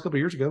to semifinals a couple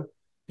of years ago,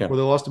 where they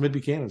lost to Mid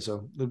Buchanan.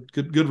 So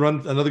good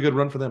run, another good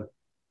run for them.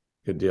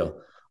 Good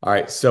deal. All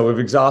right, so we've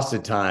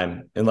exhausted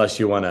time. Unless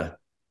you want to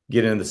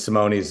get into the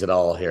Simone's at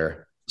all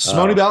here.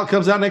 Simone ballot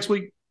comes out next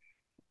week,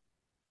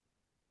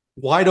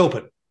 wide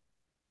open.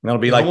 That'll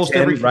be like almost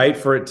 10, right?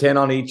 For 10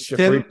 on each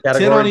 10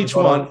 on each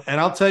one.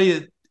 And I'll tell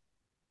you,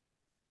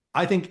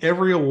 I think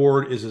every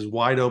award is as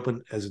wide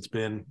open as it's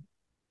been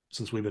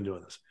since we've been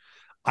doing this.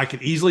 I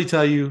could easily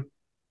tell you.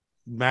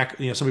 Mac,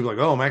 some people are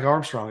like, oh, Mac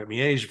Armstrong at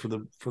Miege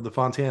for the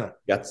Fontana.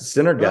 Got the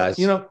center guys.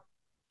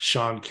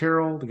 Sean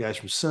Carroll, the guys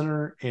from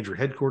center, Andrew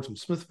Headcourt from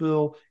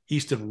Smithville,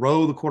 Easton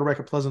Rowe, the quarterback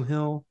at Pleasant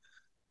Hill.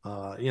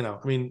 I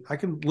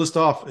can list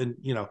off and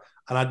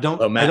I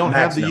don't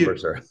have the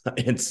numbers are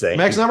insane.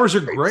 Mac's numbers are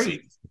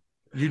great.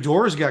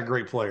 Eudora's got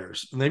great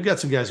players, and they've got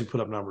some guys who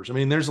put up numbers. I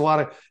mean, there's a lot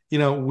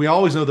of, we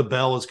always know the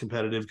Bell is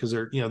competitive because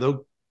they're,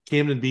 though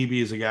Camden Beebe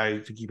is a guy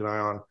to keep an eye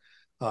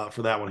on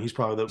for that one. He's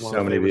probably the one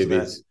of the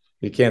favorites.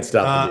 You can't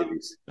stop the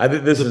Beebes. I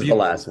think this is the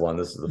last one.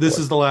 This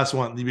is the last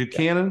one. The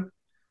Buchanan.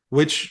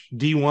 Which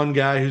D1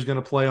 guy who's going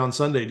to play on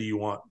Sunday do you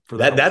want for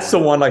that? That's the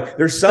one. Like,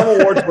 there's some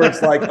awards where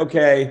it's like,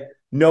 okay,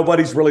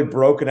 nobody's really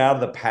broken out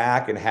of the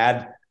pack and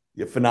had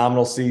a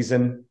phenomenal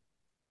season,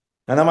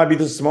 and that might be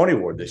the Simone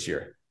Award this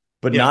year,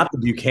 but not the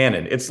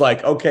Buchanan. It's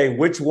like, okay,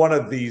 which one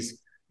of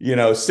these,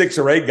 6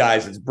 or 8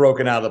 guys that's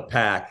broken out of the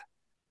pack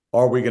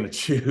are we going to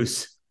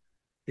choose?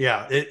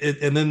 Yeah,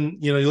 and then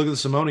you look at the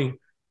Simone.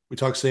 We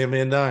talk Sam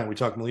Van Dyne. We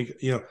talk Malik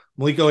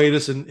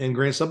Oatis and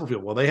Grant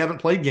Stubblefield. Well, they haven't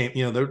played game.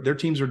 Their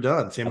teams are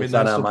done. Sam Van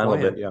Dyne's still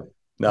playing. Yeah.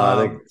 No,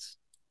 I think.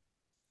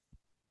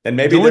 And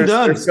maybe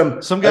there's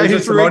some guy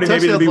who's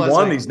maybe to be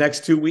won these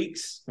next 2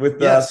 weeks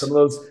with some of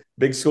those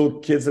big school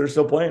kids that are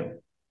still playing.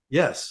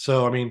 Yes.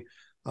 So I mean,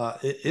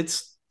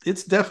 it's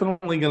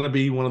definitely going to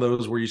be one of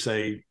those where you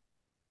say,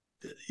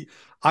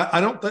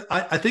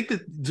 I think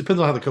that depends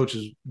on how the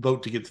coaches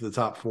vote to get to the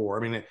top 4.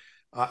 I mean.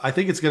 I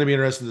think it's going to be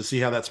interesting to see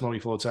how that Simone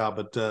floats out,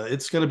 but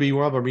it's going to be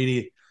we'll have our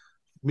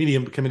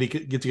medium committee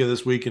get together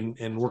this week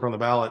and work on the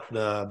ballot.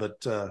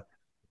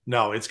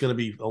 No, it's going to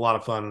be a lot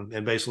of fun.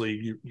 And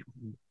basically,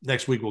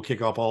 next week we'll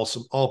kick off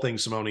all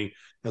things Simone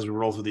as we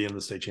roll through the end of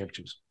the state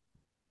championships.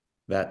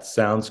 That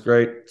sounds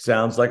great.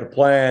 Sounds like a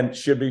plan.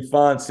 Should be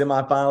fun.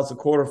 Semifinals and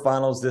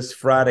quarterfinals this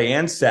Friday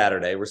and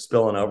Saturday. We're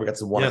spilling over. We got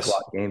some 1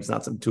 o'clock games,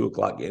 not some 2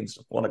 o'clock games.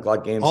 1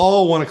 o'clock games.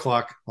 All 1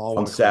 o'clock.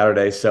 On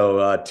Saturday.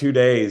 So 2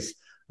 days.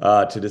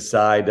 To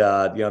decide,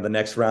 the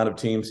next round of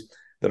teams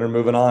that are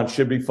moving on.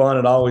 Should be fun.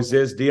 It always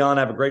is. Dion,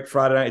 have a great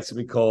Friday night. It's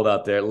going to be cold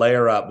out there.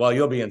 Layer up. Well,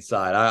 you'll be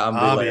inside.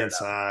 I'll be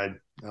inside.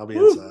 I'll be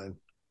inside.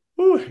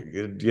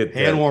 Get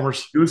hand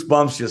warmers.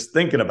 Goosebumps just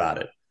thinking about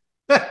it.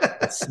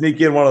 Sneak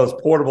in one of those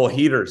portable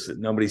heaters that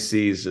nobody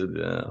sees.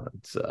 You're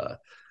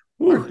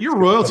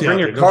royalty. Bring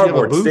your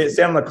cardboard.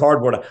 Stand on the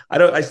cardboard.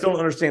 I still don't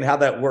understand how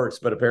that works,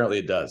 but apparently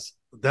it does.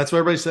 That's what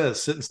everybody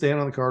says. Sit and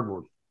stand on the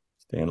cardboard.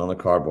 Stand on the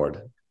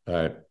cardboard. All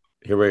right.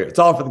 Here we go. It's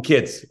all for the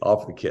kids.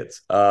 All for the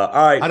kids. All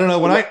right. I don't know.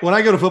 When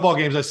I go to football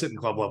games, I sit in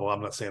club level. I'm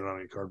not standing on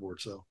any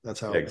cardboard. So that's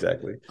how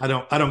exactly. I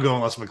don't go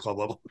unless I'm in club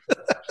level.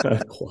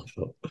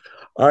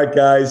 All right,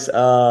 guys.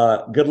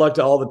 Good luck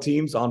to all the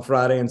teams on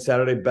Friday and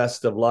Saturday.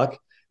 Best of luck.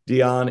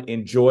 Dion,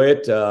 enjoy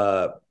it.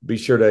 Be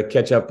sure to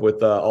catch up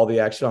with all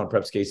the action on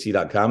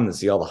prepskc.com and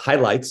see all the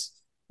highlights.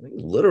 I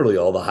think literally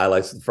all the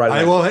highlights of Friday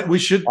night. Well, we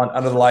should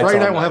under the lights. Friday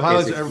night we'll have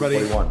highlights of everybody.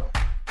 41.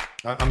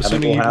 I'm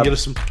assuming you can get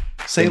us some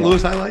St.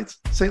 Louis highlights.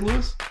 St.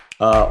 Louis.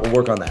 We'll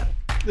work on that.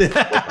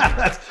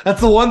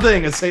 That's the one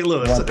thing in St.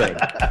 Louis. One thing.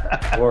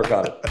 Work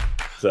on it.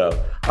 So,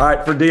 all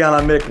right, for Dion,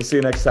 I'm Mick. We'll see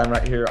you next time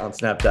right here on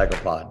Snap Tackle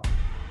Pod.